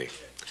certain lady.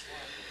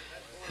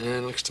 And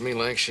it looks to me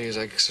like she's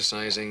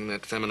exercising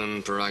that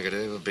feminine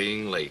prerogative of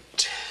being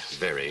late.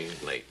 Very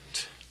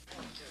late.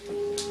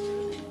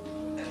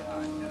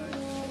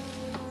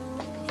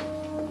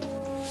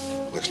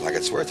 Looks like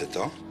it's worth it,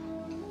 though.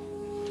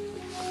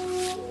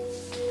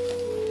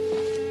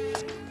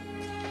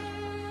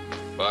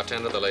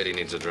 Bartender, the lady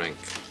needs a drink.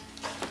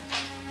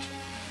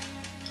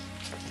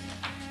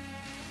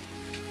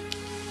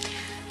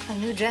 Well,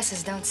 new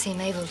dresses don't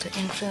seem able to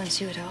influence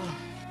you at all.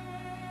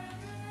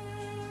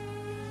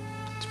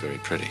 It's very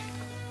pretty.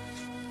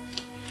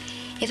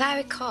 If I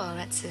recall,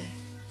 that's the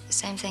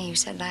same thing you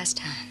said last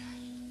time.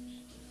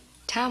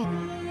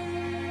 Tom.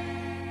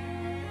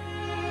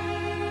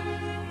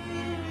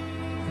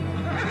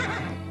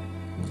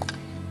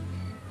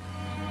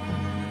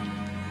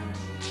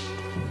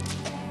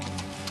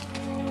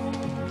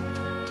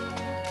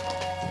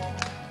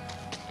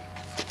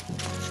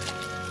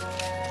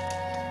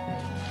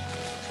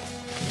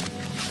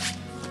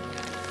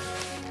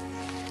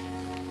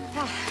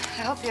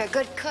 I hope you're a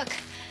good cook.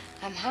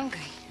 I'm hungry.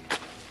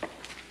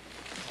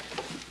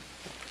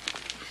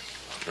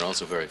 You're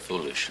also very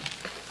foolish.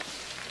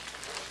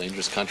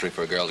 Dangerous country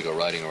for a girl to go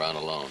riding around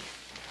alone.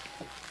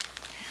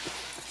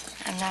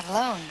 I'm not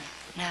alone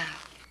now.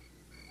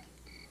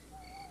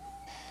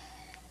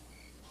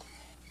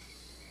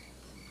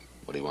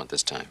 What do you want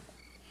this time?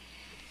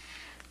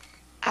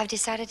 I've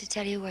decided to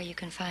tell you where you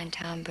can find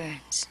Tom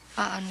Burns,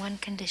 on one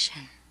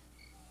condition.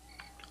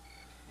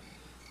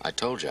 I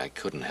told you I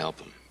couldn't help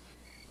him.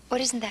 What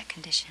isn't that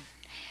condition?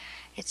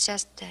 It's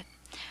just that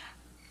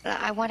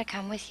I want to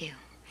come with you.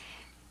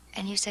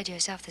 And you said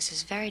yourself this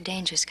is a very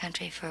dangerous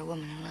country for a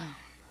woman alone.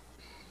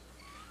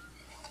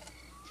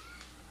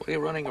 What are you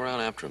running around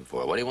after him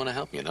for? Why do you want to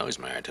help him? You know he's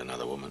married to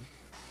another woman.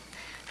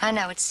 I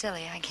know it's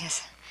silly, I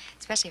guess,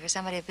 especially for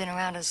somebody who's been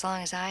around as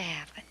long as I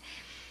have, but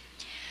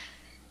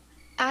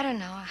I don't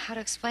know how to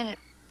explain it.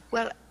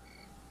 Well,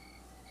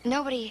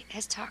 nobody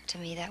has talked to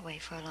me that way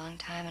for a long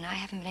time, and I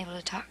haven't been able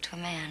to talk to a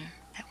man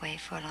that way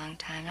for a long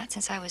time, not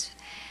since I was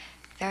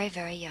very,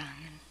 very young.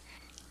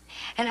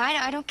 And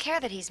I don't care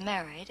that he's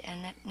married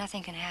and that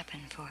nothing can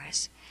happen for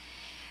us.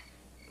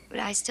 But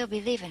I still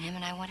believe in him,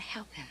 and I want to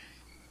help him.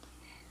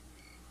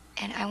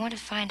 And I want to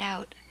find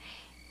out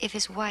if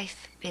his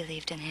wife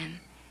believed in him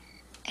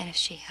and if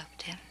she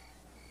helped him.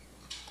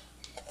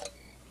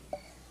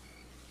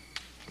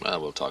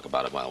 Well, we'll talk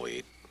about it while we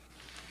eat.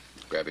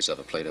 Grab yourself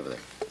a plate over there.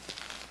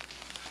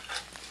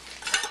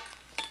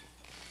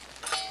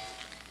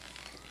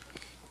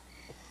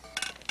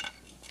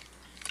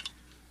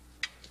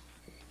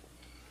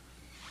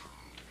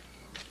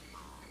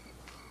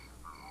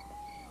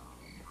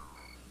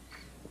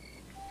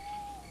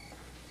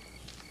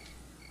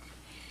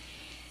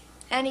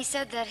 And he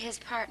said that his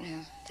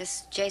partner,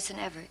 this Jason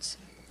Everts,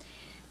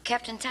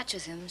 kept in touch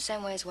with him the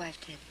same way his wife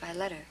did, by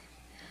letter,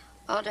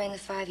 all during the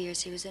 5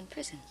 years he was in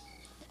prison.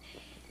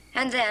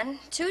 And then,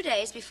 2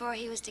 days before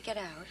he was to get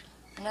out,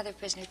 another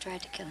prisoner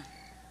tried to kill him.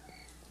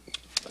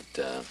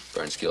 But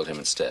Burns killed him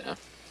instead, huh?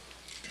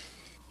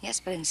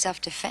 Yes, but in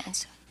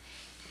self-defense.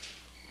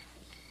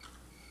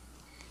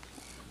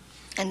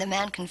 And the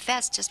man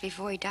confessed just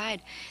before he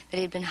died that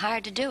he'd been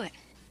hired to do it.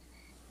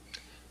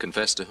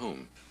 Confessed to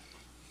whom?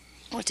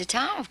 Well, to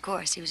Tom, of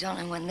course. He was the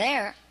only one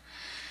there.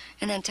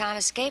 And then Tom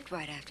escaped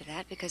right after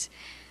that because,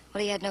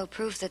 well, he had no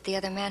proof that the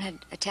other man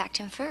had attacked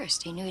him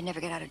first. He knew he'd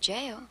never get out of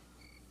jail.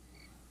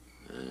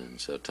 And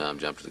so Tom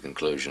jumped to the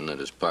conclusion that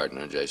his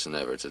partner, Jason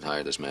Everts, had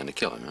hired this man to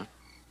kill him, huh?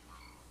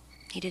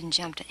 He didn't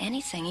jump to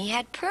anything. He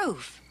had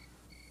proof.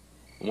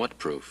 What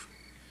proof?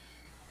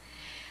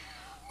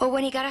 Well,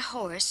 when he got a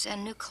horse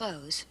and new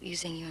clothes,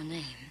 using your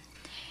name,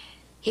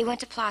 he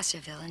went to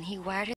Placerville and he wired